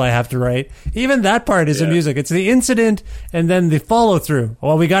article I have to write, even that part is amusing. It's the incident and then the follow-through.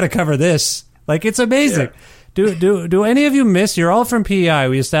 Well, we got to cover this. Like, it's amazing. Yeah. Do any of you miss, you're all from PEI.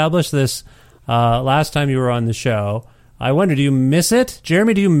 We established this last time you were on the show. I wonder, do you miss it?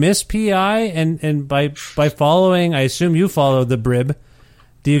 Jeremy, do you miss PEI? And by following, I assume you follow the Brib.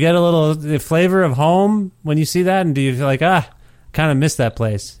 Do you get a little the flavor of home when you see that? And do you feel like, kind of miss that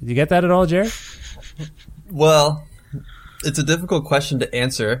place? Do you get that at all, Jerry? Well, it's a difficult question to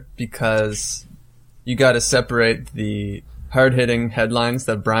answer because you got to separate the hard-hitting headlines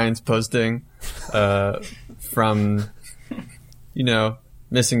that Brian's posting from, you know,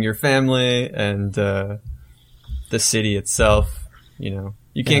 missing your family and the city itself. You know,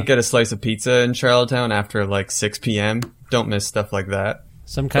 you can't get a slice of pizza in Charlottetown after like 6 p.m. Don't miss stuff like that.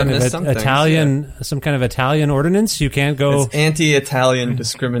 Some kind of Italian ordinance. You can't go. It's anti-Italian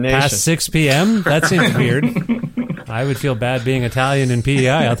discrimination past 6 p.m. That seems weird. I would feel bad being Italian in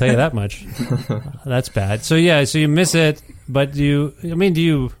PEI. I'll tell you that much. That's bad. So yeah, so you miss it, but do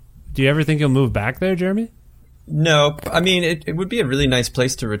you ever think you'll move back there, Jeremy? No, I mean it would be a really nice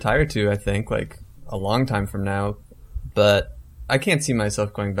place to retire to. I think like a long time from now, but I can't see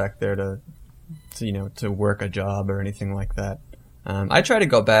myself going back there to work a job or anything like that. I try to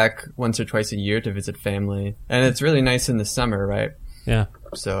go back once or twice a year to visit family, and it's really nice in the summer, right? Yeah.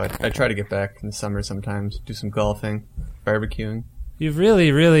 So I try to get back in the summer sometimes, do some golfing, barbecuing. You've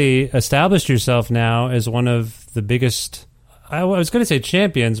really, really established yourself now as one of the biggest, I was going to say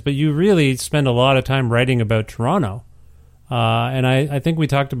champions, but you really spend a lot of time writing about Toronto. And I think we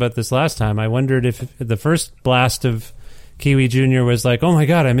talked about this last time. I wondered if the first blast of Kiwi Jr. was like, oh my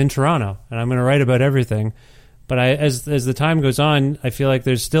God, I'm in Toronto, and I'm going to write about everything. But as the time goes on, I feel like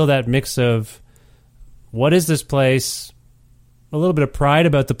there's still that mix of what is this place, a little bit of pride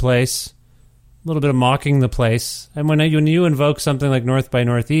about the place, a little bit of mocking the place. And when you invoke something like North by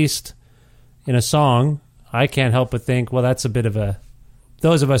Northeast in a song, I can't help but think, well, that's a bit of a...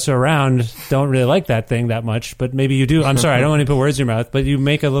 Those of us who are around don't really like that thing that much, but maybe you do. I'm sorry, I don't want to put words in your mouth, but you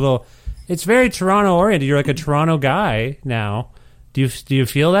make a little... It's very Toronto-oriented. You're like a Toronto guy now. Do you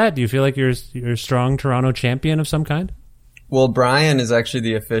feel that? Do you feel like you're a strong Toronto champion of some kind? Well, Brian is actually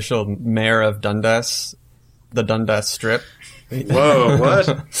the official mayor of Dundas, the Dundas Strip. Whoa, what?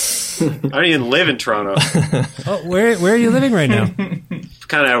 I don't even live in Toronto. Oh, where are you living right now?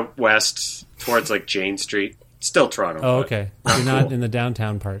 Kind of west, towards like Jane Street. Still Toronto. Oh, okay. You're not in the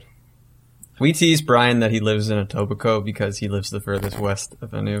downtown part. We tease Brian that he lives in Etobicoke because he lives the furthest west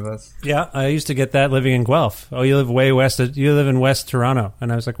of any of us. Yeah, I used to get that living in Guelph. Oh, you live way west. You live in West Toronto,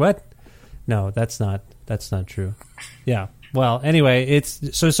 and I was like, what? No, that's not true. Yeah. Well, anyway,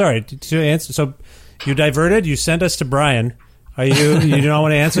 it's so sorry to answer. So you diverted. You sent us to Brian. You don't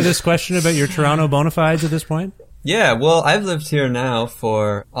want to answer this question about your Toronto bona fides at this point? Yeah. Well, I've lived here now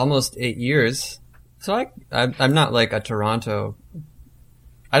for almost 8 years, so I'm not like a Toronto.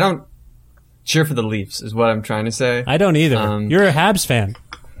 I don't cheer for the Leafs, is what I'm trying to say. I don't either. You're a Habs fan.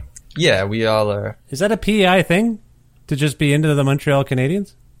 Yeah, we all are. Is that a PEI thing? To just be into the Montreal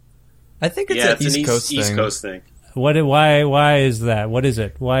Canadiens? I think it's an East Coast thing. Why is that? What is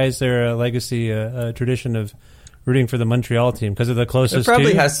it? Why is there a legacy, a tradition of rooting for the Montreal team? Because of the closest. It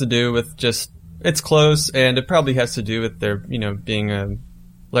probably has to do with just it's close, and it probably has to do with their being a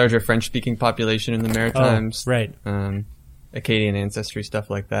larger French-speaking population in the Maritimes, right? Acadian ancestry,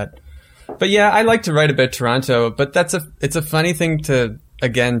 stuff like that. But yeah, I like to write about Toronto, but it's a funny thing to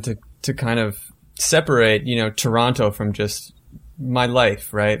kind of separate, Toronto from just my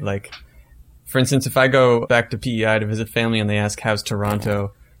life, right? Like, for instance, if I go back to PEI to visit family and they ask, how's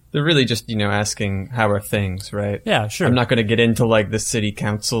Toronto? They're really just, asking, how are things, right? Yeah, sure. I'm not going to get into, like, the city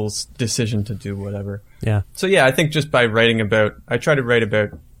council's decision to do whatever. Yeah. So, yeah, I think just by I try to write about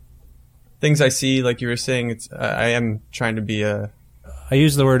things I see, like you were saying, I am trying to be I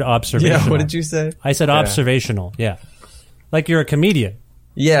use the word observational. Yeah, what did you say? I said observational, yeah. Like you're a comedian.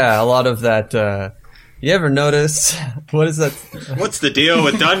 Yeah, a lot of that, you ever notice, what is that? What's the deal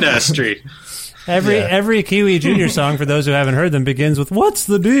with Dundas Street? Every Kiwi Junior song, for those who haven't heard them, begins with "What's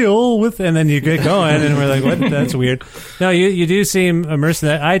the deal with," and then you get going, and we're like, "What? That's weird." No, you do seem immersed in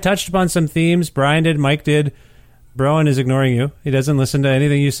that. I touched upon some themes. Brian did. Mike did. Broen is ignoring you. He doesn't listen to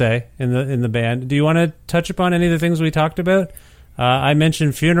anything you say in the band. Do you want to touch upon any of the things we talked about? I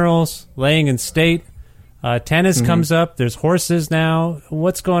mentioned funerals, laying in state. Tennis comes up. There's horses now.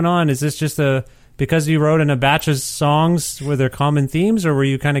 What's going on? Is this just because you wrote in a batch of songs, were there common themes, or were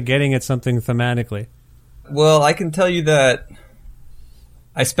you kind of getting at something thematically? Well, I can tell you that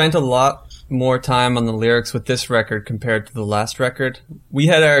I spent a lot more time on the lyrics with this record compared to the last record. We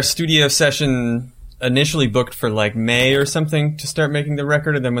had our studio session initially booked for like May or something to start making the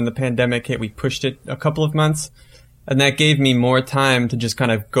record, and then when the pandemic hit, we pushed it a couple of months. And that gave me more time to just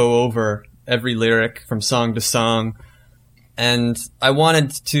kind of go over every lyric from song to song. And I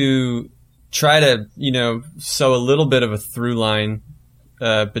wanted to try to, sow a little bit of a through line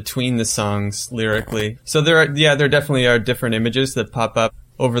between the songs lyrically. So there definitely are different images that pop up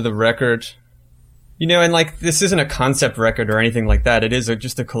over the record. And like, this isn't a concept record or anything like that. It is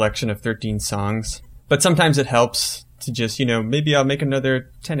just a collection of 13 songs. But sometimes it helps to just, maybe I'll make another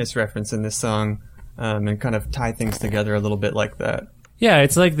tennis reference in this song, and kind of tie things together a little bit like that. Yeah,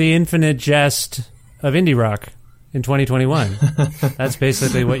 it's like the infinite jest of indie rock in 2021. That's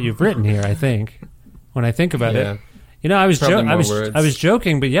basically what you've written here, I think, when I think about it. I was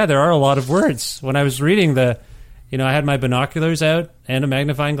joking, but yeah, there are a lot of words. When I was reading I had my binoculars out and a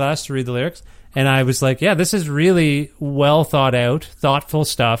magnifying glass to read the lyrics, and I was like, yeah, this is really well thought out, thoughtful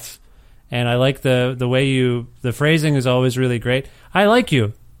stuff, and I like the way the phrasing is always really great. I like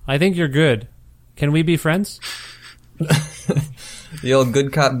you. I think you're good. Can we be friends? The old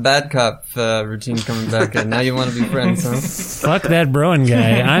good cop, bad cop routine coming back, and now you want to be friends, huh? Fuck that Broen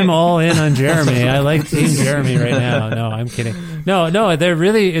guy. I'm all in on Jeremy. I like Team Jeremy right now. No, I'm kidding. No,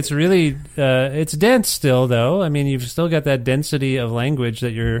 it's dense still, though. I mean, you've still got that density of language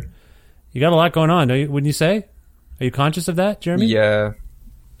that you got a lot going on, wouldn't you say? Are you conscious of that, Jeremy? Yeah,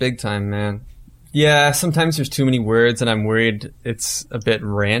 big time, man. Yeah, sometimes there's too many words, and I'm worried it's a bit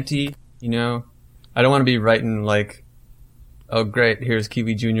ranty, I don't want to be writing like, oh, great, here's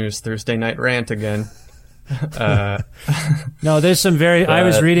Kiwi Junior's Thursday night rant again. No, there's some I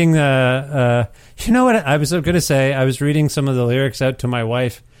was reading, you know what I was going to say? I was reading some of the lyrics out to my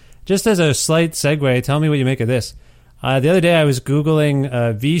wife. Just as a slight segue, tell me what you make of this. The other day I was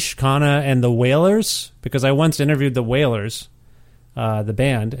Googling Vish Khanna and the Wailers, because I once interviewed the Wailers, the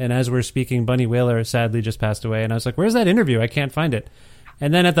band, and as we're speaking, Bunny Wailer sadly just passed away, and I was like, where's that interview? I can't find it.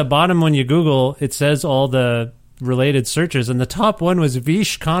 And then at the bottom, when you Google, it says all the related searches, and the top one was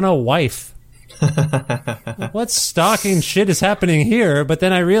Vish Khanna wife. What stalking shit is happening here? But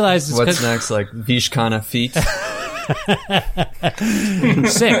then I realized what's next, like Vish Khanna feet.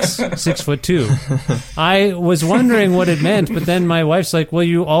 6'2". I was wondering what it meant, but then my wife's like, well,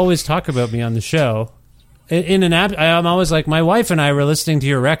 you always talk about me on the show. I'm always like, my wife and I were listening to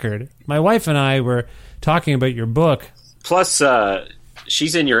your record. My wife and I were talking about your book. Plus,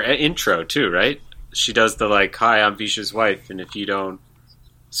 she's in your intro too, right? She does the like, "Hi, I'm Vish's wife, and if you don't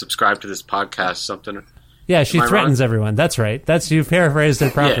subscribe to this podcast, something." Yeah, she threatens everyone. That's right. You paraphrased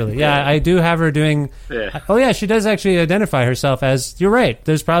it properly. Yeah, I do have her doing. Yeah. Oh yeah, she does actually identify herself as. You're right.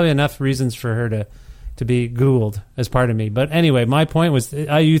 There's probably enough reasons for her to be Googled as part of me. But anyway, my point was,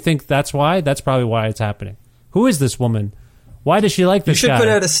 you think that's why? That's probably why it's happening. Who is this woman? Why does she like this guy? You should put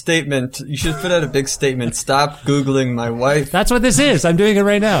out a statement. You should put out a big statement. Stop Googling my wife. That's what this is. I'm doing it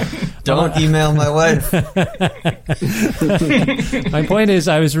right now. Don't email my wife. My point is,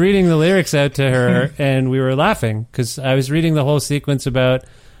 I was reading the lyrics out to her, and we were laughing, because I was reading the whole sequence about,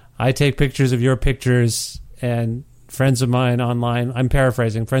 I take pictures of your pictures, and friends of mine online, I'm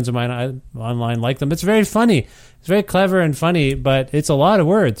paraphrasing, friends of mine online like them. It's very funny. It's very clever and funny, but it's a lot of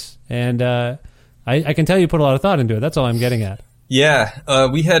words. And I can tell you put a lot of thought into it. That's all I'm getting at. Yeah.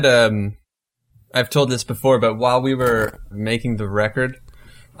 We had, I've told this before, but while we were making the record,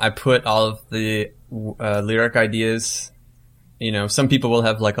 I put all of the lyric ideas. Some people will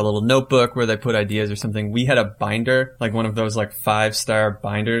have like a little notebook where they put ideas or something. We had a binder, like one of those like 5-star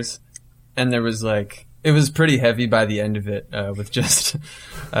binders. And there was like, it was pretty heavy by the end of it, with just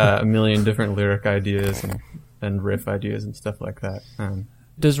a million different lyric ideas and riff ideas and stuff like that.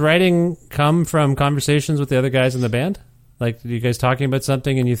 Does writing come from conversations with the other guys in the band? Like, are you guys talking about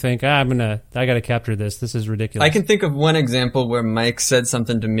something and you think, I got to capture this. This is ridiculous. I can think of one example where Mike said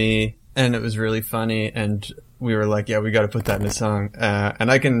something to me and it was really funny, and we were like, yeah, we got to put that in a song. And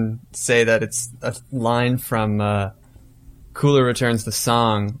I can say that it's a line from Cooler Returns the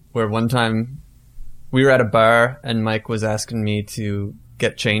Song, where one time we were at a bar and Mike was asking me to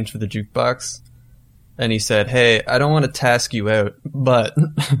get change for the jukebox. and he said, "Hey, I don't want to task you out, but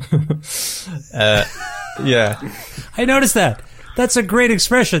yeah." I noticed that. That's a great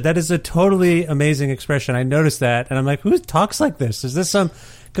expression. That is a totally amazing expression. I noticed that, and I'm like, who talks like this? Is this some?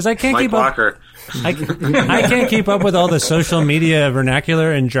 Because I can't Mike keep Walker. up. I can't keep up with all the social media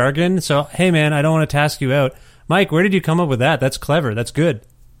vernacular and jargon. So, hey, man, I don't want to task you out. Mike, where did you come up with that? That's clever. That's good.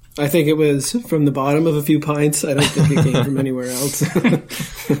 I think it was from the bottom of a few pints. I don't think it came from anywhere else.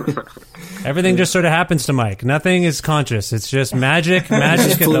 Everything just sort of happens to Mike. Nothing is conscious. It's just magic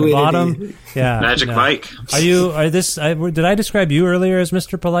at the bottom. Yeah, Magic Mike. Did I describe you earlier as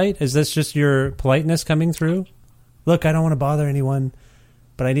Mr. Polite? Is this just your politeness coming through? Look, I don't want to bother anyone,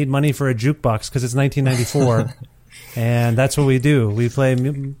 but I need money for a jukebox because it's 1994, and that's what we do. We play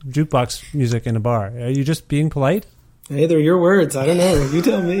jukebox music in a bar. Are you just being polite? Hey, they're your words. I don't know. You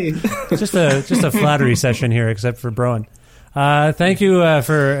tell me. Just a flattery session here, except for Broen. Thank you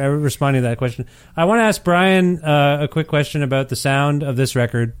for responding to that question. I want to ask Brian a quick question about the sound of this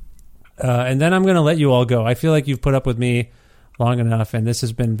record, and then I'm going to let you all go. I feel like you've put up with me long enough, and this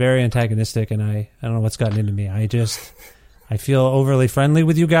has been very antagonistic, and I don't know what's gotten into me. I feel overly friendly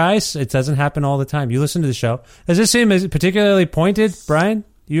with you guys. It doesn't happen all the time. You listen to the show. Does this seem particularly pointed, Brian?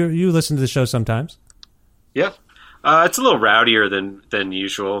 You listen to the show sometimes. Yeah. It's a little rowdier than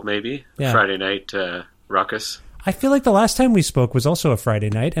usual, maybe. Yeah. Friday night ruckus. I feel like the last time we spoke was also a Friday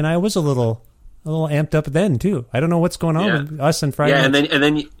night, and I was a little amped up then too. I don't know what's going on with us and Friday. Yeah, nights. and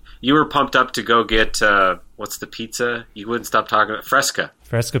then you were pumped up to go get what's the pizza? You wouldn't stop talking about Fresca.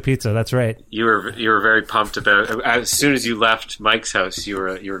 Fresca pizza. That's right. You were very pumped about. As soon as you left Mike's house, you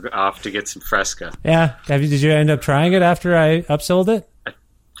were off to get some Fresca. Yeah. Did you end up trying it after I upsold it? I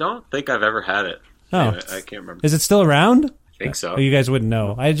don't think I've ever had it. Oh, anyway, I can't remember. Is it still around? I think so. Oh, you guys wouldn't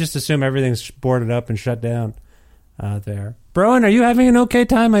know. I just assume everything's boarded up and shut down there. Broen, are you having an okay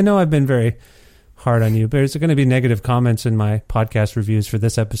time? I know I've been very hard on you, but there's going to be negative comments in my podcast reviews for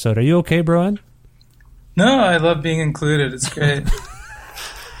this episode. Are you okay, Broen? No, I love being included. It's great.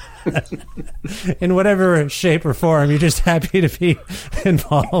 In whatever shape or form, you're just happy to be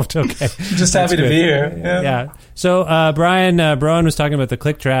involved. Okay, just happy to be here. Yeah. So Brian Broen was talking about the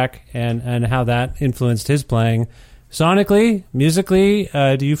click track and how that influenced his playing. Sonically, musically,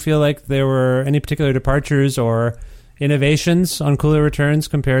 do you feel like there were any particular departures or innovations on Cooler Returns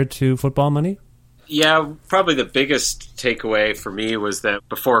compared to Football Money? Yeah, probably the biggest takeaway for me was that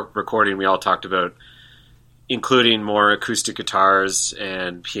before recording, we all talked about including more acoustic guitars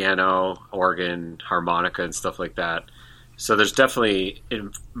and piano, organ, harmonica, and stuff like that. So there's definitely,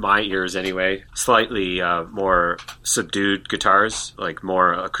 in my ears anyway, slightly more subdued guitars, like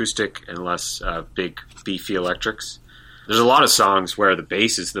more acoustic and less big, beefy electrics. There's a lot of songs where the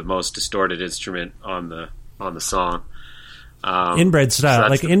bass is the most distorted instrument on the song. Inbred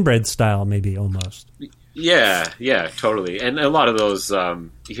style, so inbred style, maybe almost. Yeah, totally. And a lot of those, you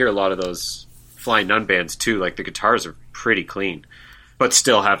hear a lot of those Flying Nun bands too. Like the guitars are pretty clean, but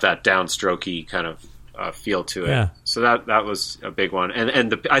still have that downstrokey kind of feel to it. Yeah. So that was a big one.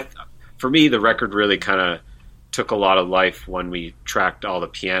 And for me, the record really kind of took a lot of life when we tracked all the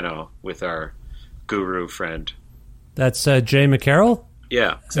piano with our guru friend. That's Jay McCarroll.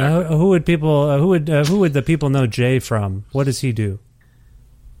 Yeah, exactly. Who would the people know Jay from? What does he do?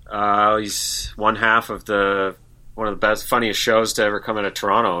 He's one half of one of the best, funniest shows to ever come out of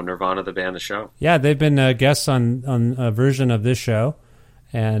Toronto, Nirvana, the band, the show. Yeah, they've been guests on a version of this show,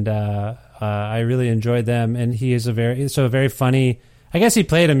 and I really enjoyed them. And he is a very funny. I guess he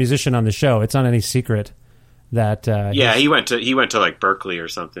played a musician on the show. It's not any secret that. He went to like Berkeley or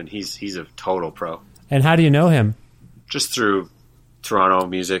something. He's a total pro. And how do you know him? Just through Toronto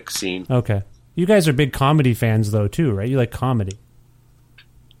music scene. Okay, you guys are big comedy fans though too, right? You like comedy.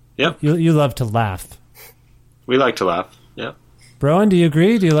 Yep. You love to laugh. We like to laugh. Yeah. Broen, do you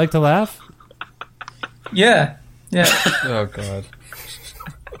agree? Do you like to laugh? Yeah. Oh God.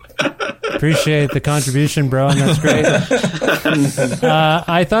 Appreciate the contribution, Broen. That's great.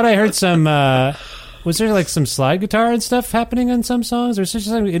 I thought I heard some. Was there like some slide guitar and stuff happening on some songs? There's such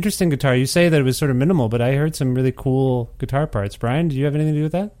an interesting guitar. You say that it was sort of minimal, but I heard some really cool guitar parts. Brian, did you have anything to do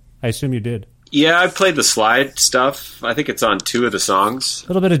with that? I assume you did. Yeah, I played the slide stuff. I think it's on 2 of the songs. A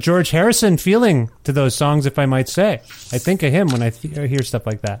little bit of George Harrison feeling to those songs, if I might say. I think of him when I hear stuff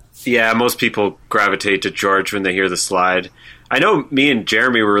like that. Yeah, most people gravitate to George when they hear the slide. I know me and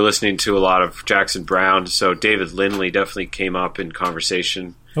Jeremy were listening to a lot of Jackson Browne, so David Lindley definitely came up in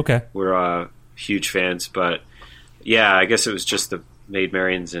conversation. Okay. We're huge fans, but yeah, I guess it was just the Maid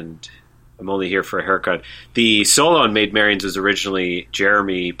Marians and I'm Only Here for a Haircut. The solo on Maid Marians was originally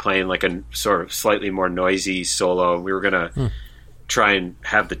Jeremy playing like a sort of slightly more noisy solo. We were going to try and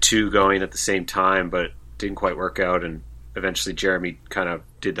have the two going at the same time, but it didn't quite work out. And eventually Jeremy kind of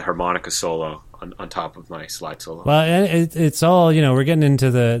did the harmonica solo on top of my slide solo. Well, it's all, we're getting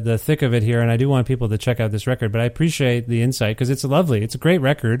into the thick of it here, and I do want people to check out this record, but I appreciate the insight because it's lovely. It's a great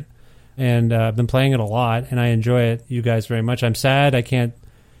record, and I've been playing it a lot, and I enjoy it, you guys, very much. I'm sad I can't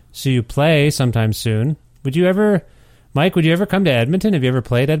see you play sometime soon. Mike, would you ever come to Edmonton? Have you ever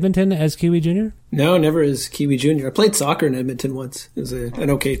played Edmonton as Kiwi Jr.? No, never as Kiwi Jr. I played soccer in Edmonton once. It was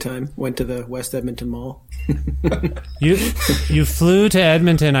an okay time. Went to the West Edmonton Mall. You flew to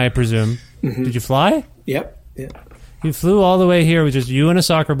Edmonton, I presume. Mm-hmm. Did you fly? Yep. Yeah. You flew all the way here with just you and a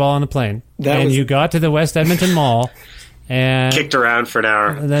soccer ball on the plane. You got to the West Edmonton Mall and kicked around for an hour.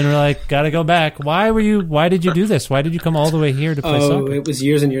 And then we're like, gotta go back. Why did you do this? Why did you come all the way here to play soccer? It was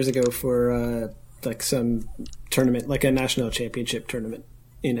years and years ago for some tournament, like a national championship tournament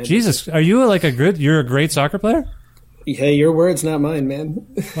in Edmonton. Jesus, are you you're a great soccer player? Hey, your words, not mine,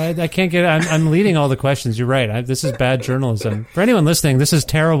 man. I can't get it. I'm leading all the questions. You're right. This is bad journalism. For anyone listening, this is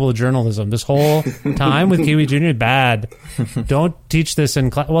terrible journalism. This whole time with Kiwi Jr., bad. Don't teach this in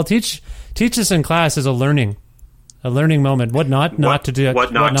class. Well, teach this in class as a learning moment. What not to do.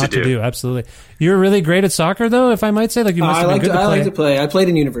 What not to do. Absolutely. You're really great at soccer, though, if I might say. You must have been good to play. I like to play. I played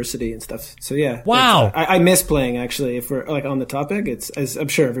in university and stuff. So, yeah. Wow. I miss playing, actually. If we're on the topic, as I'm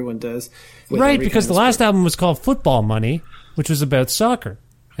sure everyone does. Right, because the last album was called Football Money, which was about soccer.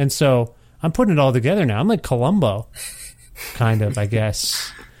 And so I'm putting it all together now. I'm like Columbo, kind of, I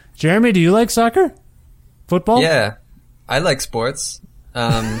guess. Jeremy, do you like soccer? Football? Yeah. I like sports.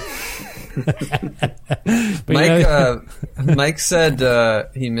 Mike said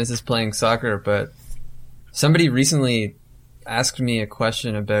he misses playing soccer, but somebody recently asked me a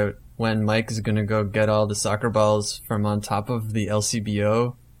question about when Mike is going to go get all the soccer balls from on top of the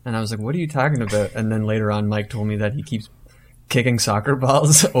LCBO, and I was like, what are you talking about? And then later on Mike told me that he keeps kicking soccer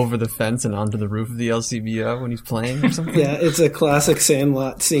balls over the fence and onto the roof of the LCBO when he's playing or something. Yeah, it's a classic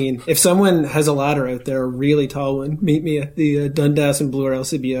Sandlot scene. If someone has a ladder out there, a really tall one, meet me at the Dundas and Bloor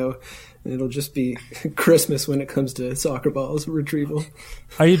LCBO. It'll just be Christmas when it comes to soccer balls retrieval.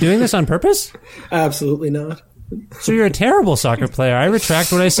 Are you doing this on purpose? Absolutely not. So you're a terrible soccer player. I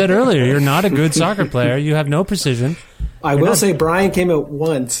retract what I said earlier. You're not a good soccer player. You have no precision. I will say Brian came out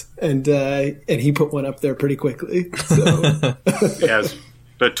once, and he put one up there pretty quickly. So. Yeah,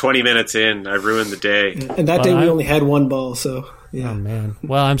 but 20 minutes in, I ruined the day. And that day we only had one ball, so yeah. Oh, man.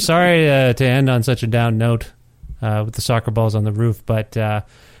 Well, I'm sorry to end on such a down note with the soccer balls on the roof, but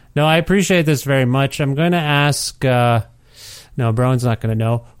no, I appreciate this very much. I'm going to ask... No, Browan's not going to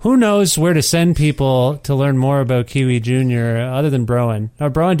know. Who knows where to send people to learn more about Kiwi Jr. other than Browan?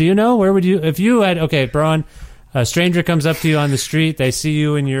 Browan, do you know? Where would you... If you had... Okay, Browan, a stranger comes up to you on the street. They see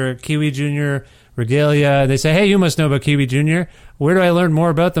you in your Kiwi Jr. regalia. They say, hey, you must know about Kiwi Jr. Where do I learn more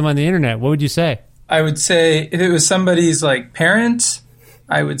about them on the internet? What would you say? I would say if it was somebody's parent,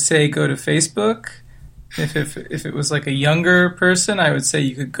 I would say go to Facebook. If it was a younger person, I would say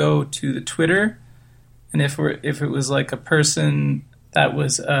you could go to the Twitter. And if it was a person that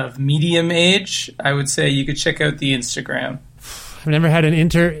was of medium age, I would say you could check out the Instagram. I've never had an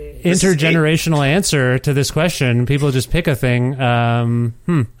intergenerational answer to this question. People just pick a thing.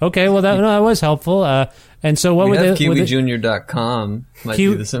 Okay, well that was helpful. And so what would they... KiwiJunior.com might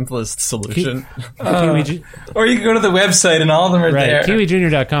be the simplest solution. Or you can go to the website and all of them are there.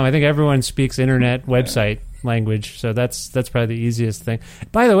 KiwiJunior.com. I think everyone speaks internet website language, so that's probably the easiest thing.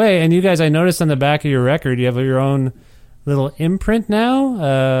 By the way, and you guys, I noticed on the back of your record you have your own little imprint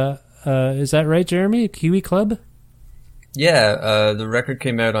now. Is that right, Jeremy? Kiwi Club? Yeah, the record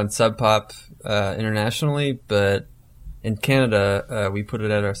came out on Sub Pop internationally, but in Canada we put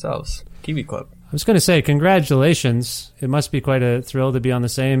it out ourselves. Kiwi Club. I was going to say, congratulations. It must be quite a thrill to be on the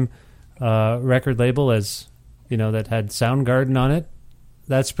same record label as, that had Soundgarden on it.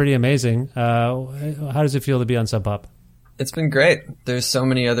 That's pretty amazing. How does it feel to be on Sub Pop? It's been great. There's so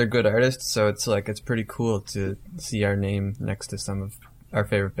many other good artists, so it's pretty cool to see our name next to some of our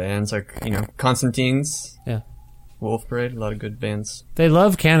favorite bands, Constantine's. Yeah. Wolf Parade, a lot of good bands. They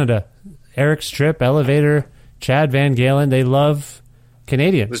love Canada. Eric Stripp, Elevator, Chad Van Galen. They love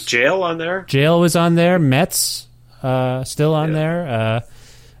Canadians. Was Jail on there? Jail was on there. Mets still on there.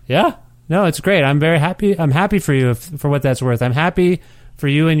 Yeah. No, it's great. I'm very happy. I'm happy for you for what that's worth. I'm happy for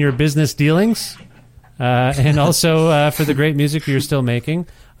you and your business dealings, and also for the great music you're still making.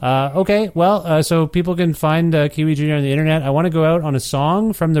 Okay, well, so people can find Kiwi Jr. on the internet. I want to go out on a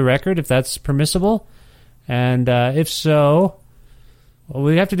song from the record, if that's permissible. And if so,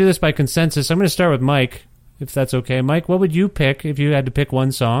 we have to do this by consensus. I'm going to start with Mike, if that's okay. Mike, what would you pick if you had to pick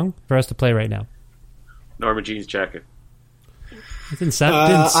one song for us to play right now? Norma Jean's Jacket. It didn't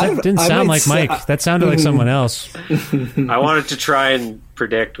sound like Mike. That sounded like someone else. I wanted to try and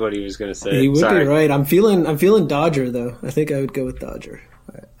predict what he was going to say. He would be right. I'm feeling Dodger, though. I think I would go with Dodger.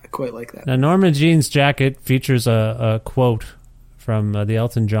 I quite like that. Now, Norma Jean's jacket features a quote from the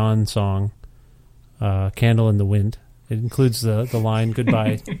Elton John song, Candle in the Wind. It includes the line,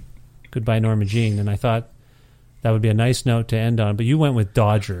 goodbye, goodbye, Norma Jean. And I thought that would be a nice note to end on. But you went with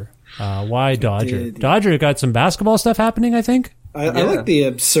Dodger. Why Dodger? Dodger got some basketball stuff happening, I think. I like the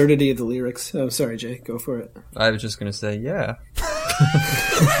absurdity of the lyrics. Oh, sorry, Jay. Go for it. I was just going to say, yeah.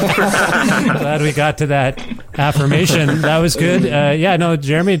 Glad we got to that affirmation. That was good.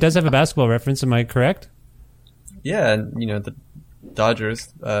 Jeremy does have a basketball reference. Am I correct? Yeah, and the Dodgers,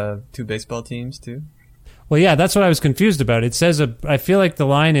 2 baseball teams, too. Well, yeah, that's what I was confused about. It says, I feel like the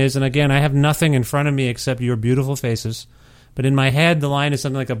line is, and again, I have nothing in front of me except your beautiful faces, but in my head, the line is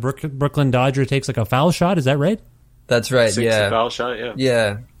something like a Brooklyn Dodger takes like a foul shot. Is that right? That's right, a foul shot, yeah.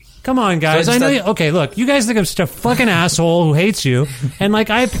 Yeah. Come on, guys. I know okay, look, you guys think I'm just a fucking asshole who hates you, and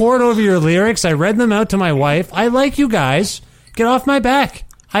I poured over your lyrics. I read them out to my wife. I like you guys. Get off my back.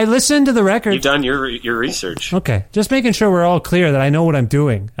 I listened to the record. You've done your research. Okay, just making sure we're all clear that I know what I'm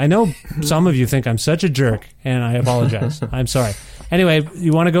doing. I know some of you think I'm such a jerk, and I apologize. I'm sorry. Anyway,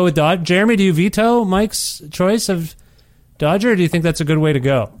 you want to go with Dodger? Jeremy, do you veto Mike's choice of Dodger, or do you think that's a good way to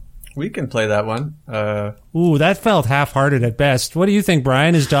go? We can play that one. Ooh, that felt half-hearted at best. What do you think,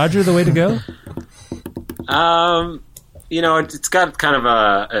 Brian? Is Dodger the way to go? It's got kind of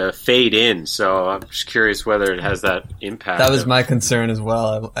a fade in, so I'm just curious whether it has that impact. That was my concern as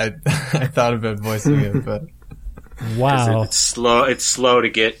well. I thought about voicing it, but wow, it's slow to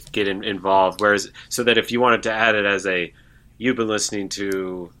get involved. Whereas, so that if you wanted to add it as you've been listening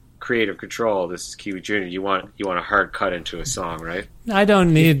to Creative Control, this is Kiwi Jr., you want a hard cut into a song, right? I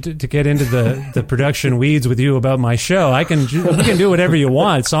don't need to get into the production weeds with you about my show. We can do whatever you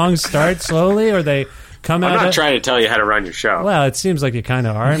want. Songs start slowly, or they come out. I'm not trying to tell you how to run your show. Well, it seems like you kind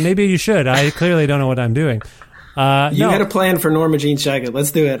of are. Maybe you should. I clearly don't know what I'm doing. You had a plan for Norma Jean's jacket.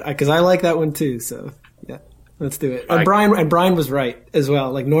 Let's do it, because I like that one too. So yeah, let's do it. And Brian was right as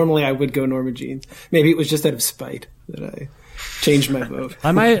well. Normally I would go Norma Jean. Maybe it was just out of spite that I changed my vote.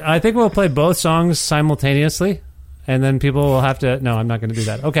 I think we'll play both songs simultaneously, and then people will have to. No, I'm not going to do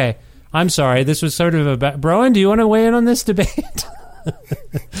that. Okay, I'm sorry. This was sort of a. Broen, do you want to weigh in on this debate?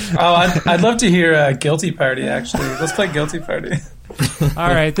 I'd love to hear Guilty Party, actually. Let's play Guilty Party.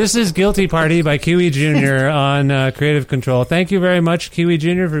 All right, this is Guilty Party by Kiwi Jr. on Creative Control. Thank you very much, Kiwi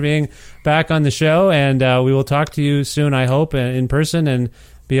Jr., for being back on the show, and we will talk to you soon, I hope, in person and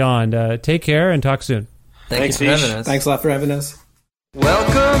beyond. Take care and talk soon. Thanks for having us. Thanks a lot for having us.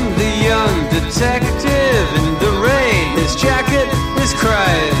 Welcome the young detective in the rain. His jacket is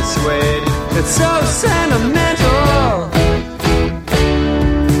crying suede. It's so sentimental.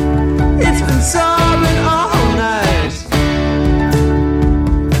 It's been sobbing all night.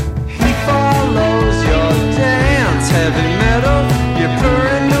 He follows your dance, heavy metal. You're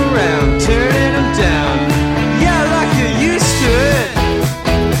purring around, turning him down. Yeah, like you're used to it.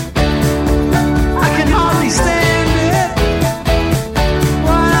 I can hardly stand it.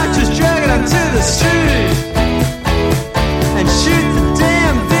 Why not just drag it onto the street and shoot the damn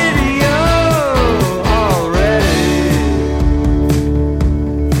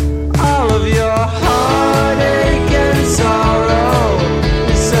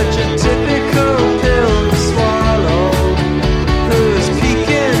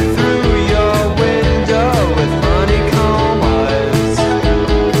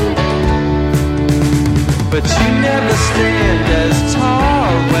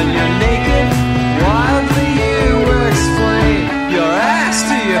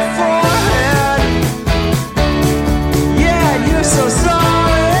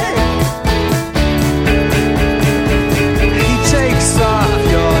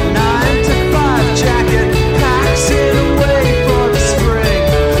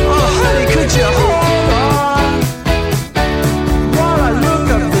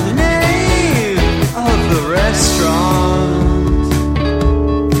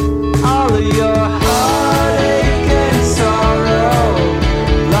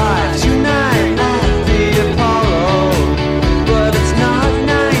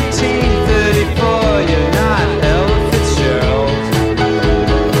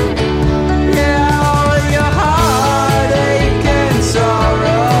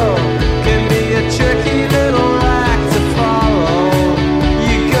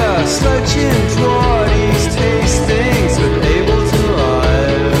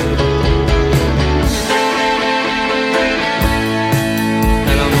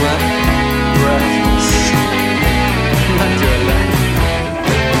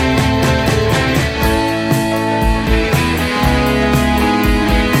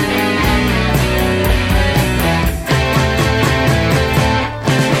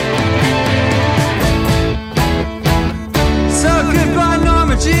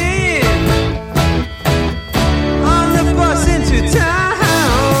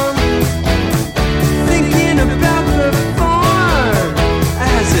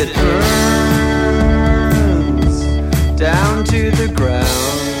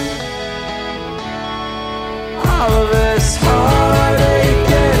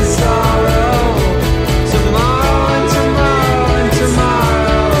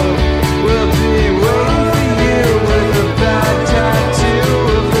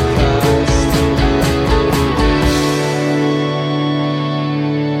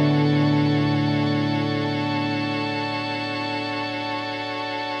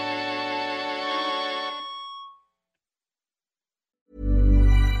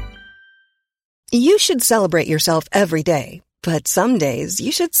You should celebrate yourself every day, but some days you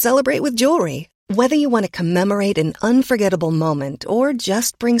should celebrate with jewelry. Whether you want to commemorate an unforgettable moment or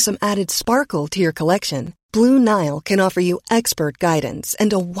just bring some added sparkle to your collection, Blue Nile can offer you expert guidance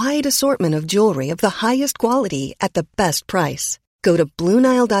and a wide assortment of jewelry of the highest quality at the best price. Go to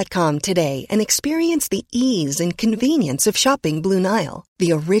BlueNile.com today and experience the ease and convenience of shopping Blue Nile,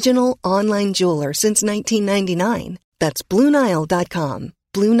 the original online jeweler since 1999. That's BlueNile.com.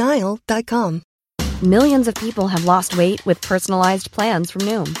 BlueNile.com. Millions of people have lost weight with personalized plans from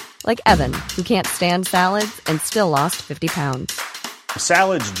Noom. Like Evan, who can't stand salads and still lost 50 pounds.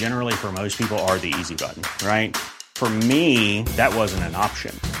 Salads generally for most people are the easy button, right? For me, that wasn't an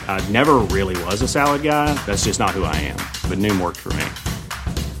option. I never really was a salad guy. That's just not who I am. But Noom worked for me.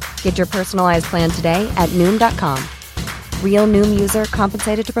 Get your personalized plan today at Noom.com. Real Noom user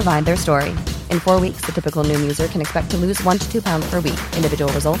compensated to provide their story. In 4 weeks, the typical Noom user can expect to lose 1 to 2 pounds per week.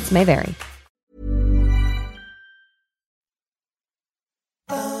 Individual results may vary.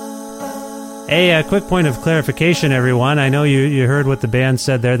 A quick point of clarification, everyone. I know you heard what the band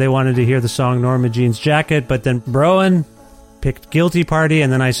said there. They wanted to hear the song Norma Jean's Jacket, but then Broen picked Guilty Party,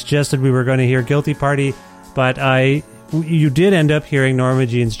 and then I suggested we were going to hear Guilty Party, but you did end up hearing Norma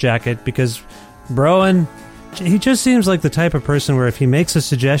Jean's Jacket because Broen, he just seems like the type of person where if he makes a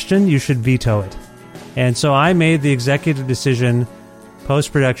suggestion, you should veto it. And so I made the executive decision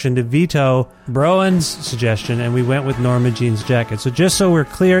post-production to veto Broen's suggestion, and we went with Norma Jean's Jacket. So just so we're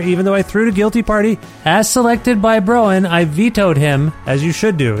clear, even though I threw to Guilty Party, as selected by Broen, I vetoed him, as you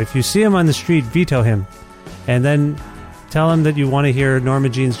should do. If you see him on the street, veto him. And then tell him that you want to hear Norma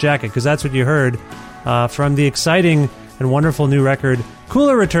Jean's Jacket, because that's what you heard from the exciting and wonderful new record,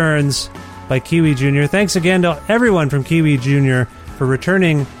 Cooler Returns by Kiwi Jr. Thanks again to everyone from Kiwi Jr. for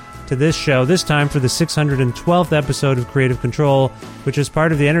returning to this show, this time for the 612th episode of Creative Control, which is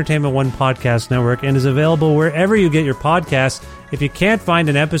part of the Entertainment One podcast network and is available wherever you get your podcasts. If you can't find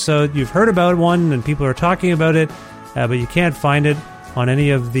an episode, you've heard about one and people are talking about it, but you can't find it on any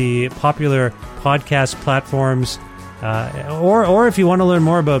of the popular podcast platforms, or if you want to learn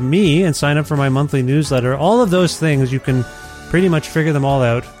more about me and sign up for my monthly newsletter, all of those things, you can pretty much figure them all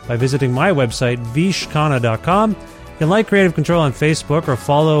out by visiting my website, vishkhanna.com. You can like Creative Control on Facebook or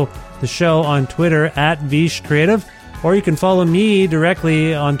follow the show on Twitter at Vish Creative, or you can follow me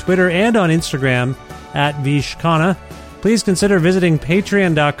directly on Twitter and on Instagram at Vishkhanna. Please consider visiting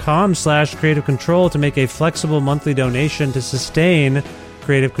patreon.com/Creative Control to make a flexible monthly donation to sustain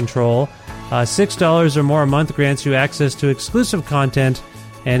Creative Control. $6 or more a month grants you access to exclusive content,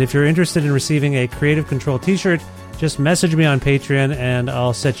 and if you're interested in receiving a Creative Control t-shirt, just message me on Patreon and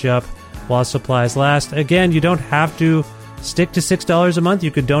I'll set you up while supplies last. Again, you don't have to stick to $6 a month. You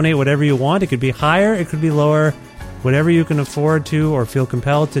could donate whatever you want. It could be higher, it could be lower, whatever you can afford to or feel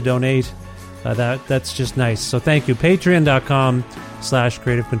compelled to donate. That's just nice. So thank you.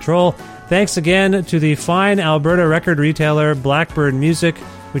 Patreon.com/Creative Control. Thanks again to the fine Alberta record retailer Blackbird Music,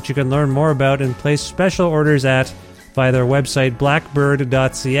 which you can learn more about and place special orders at via their website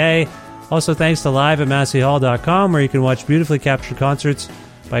blackbird.ca. Also thanks to live@masseyhall.com, where you can watch beautifully captured concerts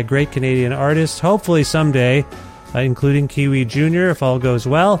by great Canadian artists, hopefully someday, including Kiwi Jr., if all goes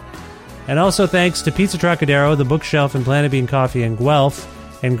well. And also thanks to Pizza Trocadero, The Bookshelf, and Planet Bean Coffee in Guelph,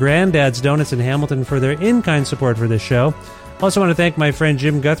 and Granddad's Donuts in Hamilton for their in-kind support for this show. Also want to thank my friend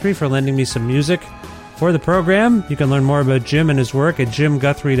Jim Guthrie for lending me some music for the program. You can learn more about Jim and his work at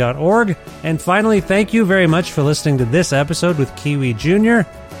jimguthrie.org. And finally, thank you very much for listening to this episode with Kiwi Jr.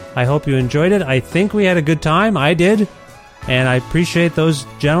 I hope you enjoyed it. I think we had a good time. I did. And I appreciate those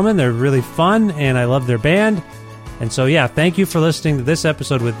gentlemen. They're really fun, and I love their band. And so, yeah, thank you for listening to this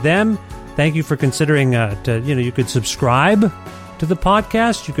episode with them. Thank you for considering, you could subscribe to the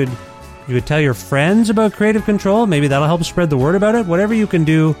podcast. You could tell your friends about Creative Control. Maybe that'll help spread the word about it. Whatever you can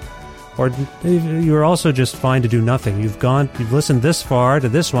do. Or you're also just fine to do nothing. You've listened this far to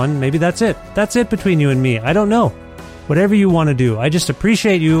this one. Maybe that's it. That's it between you and me. I don't know. Whatever you want to do. I just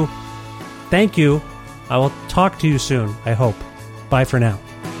appreciate you. Thank you. I will talk to you soon, I hope. Bye for now.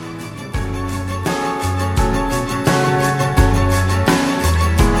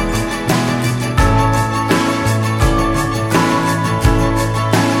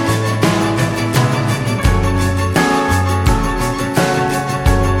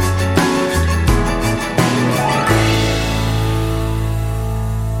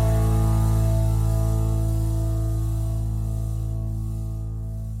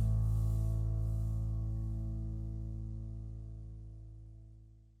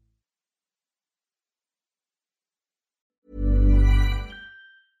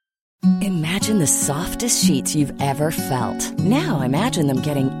 imagine the softest sheets you've ever felt. Now imagine them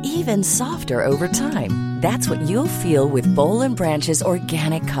getting even softer over time. That's what you'll feel with Boll & Branch's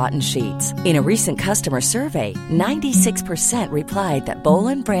organic cotton sheets. In a recent customer survey, 96% replied that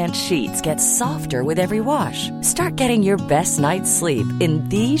Boll & Branch sheets get softer with every wash. Start getting your best night's sleep in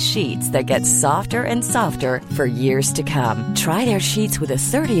these sheets that get softer and softer for years to come. Try their sheets with a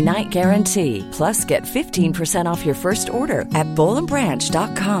 30-night guarantee. Plus, get 15% off your first order at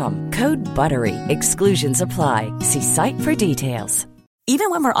bollandbranch.com. Code BUTTERY. Exclusions apply. See site for details.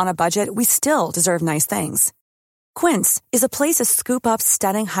 Even when we're on a budget, we still deserve nice things. Quince is a place to scoop up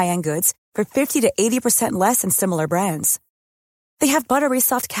stunning high-end goods for 50 to 80% less than similar brands. They have buttery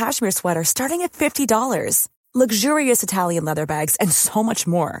soft cashmere sweaters starting at $50, luxurious Italian leather bags, and so much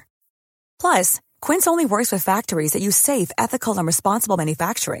more. Plus, Quince only works with factories that use safe, ethical, and responsible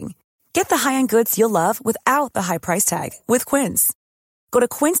manufacturing. Get the high-end goods you'll love without the high price tag with Quince. Go to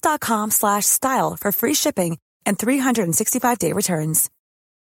quince.com/style for free shipping and 365-day returns.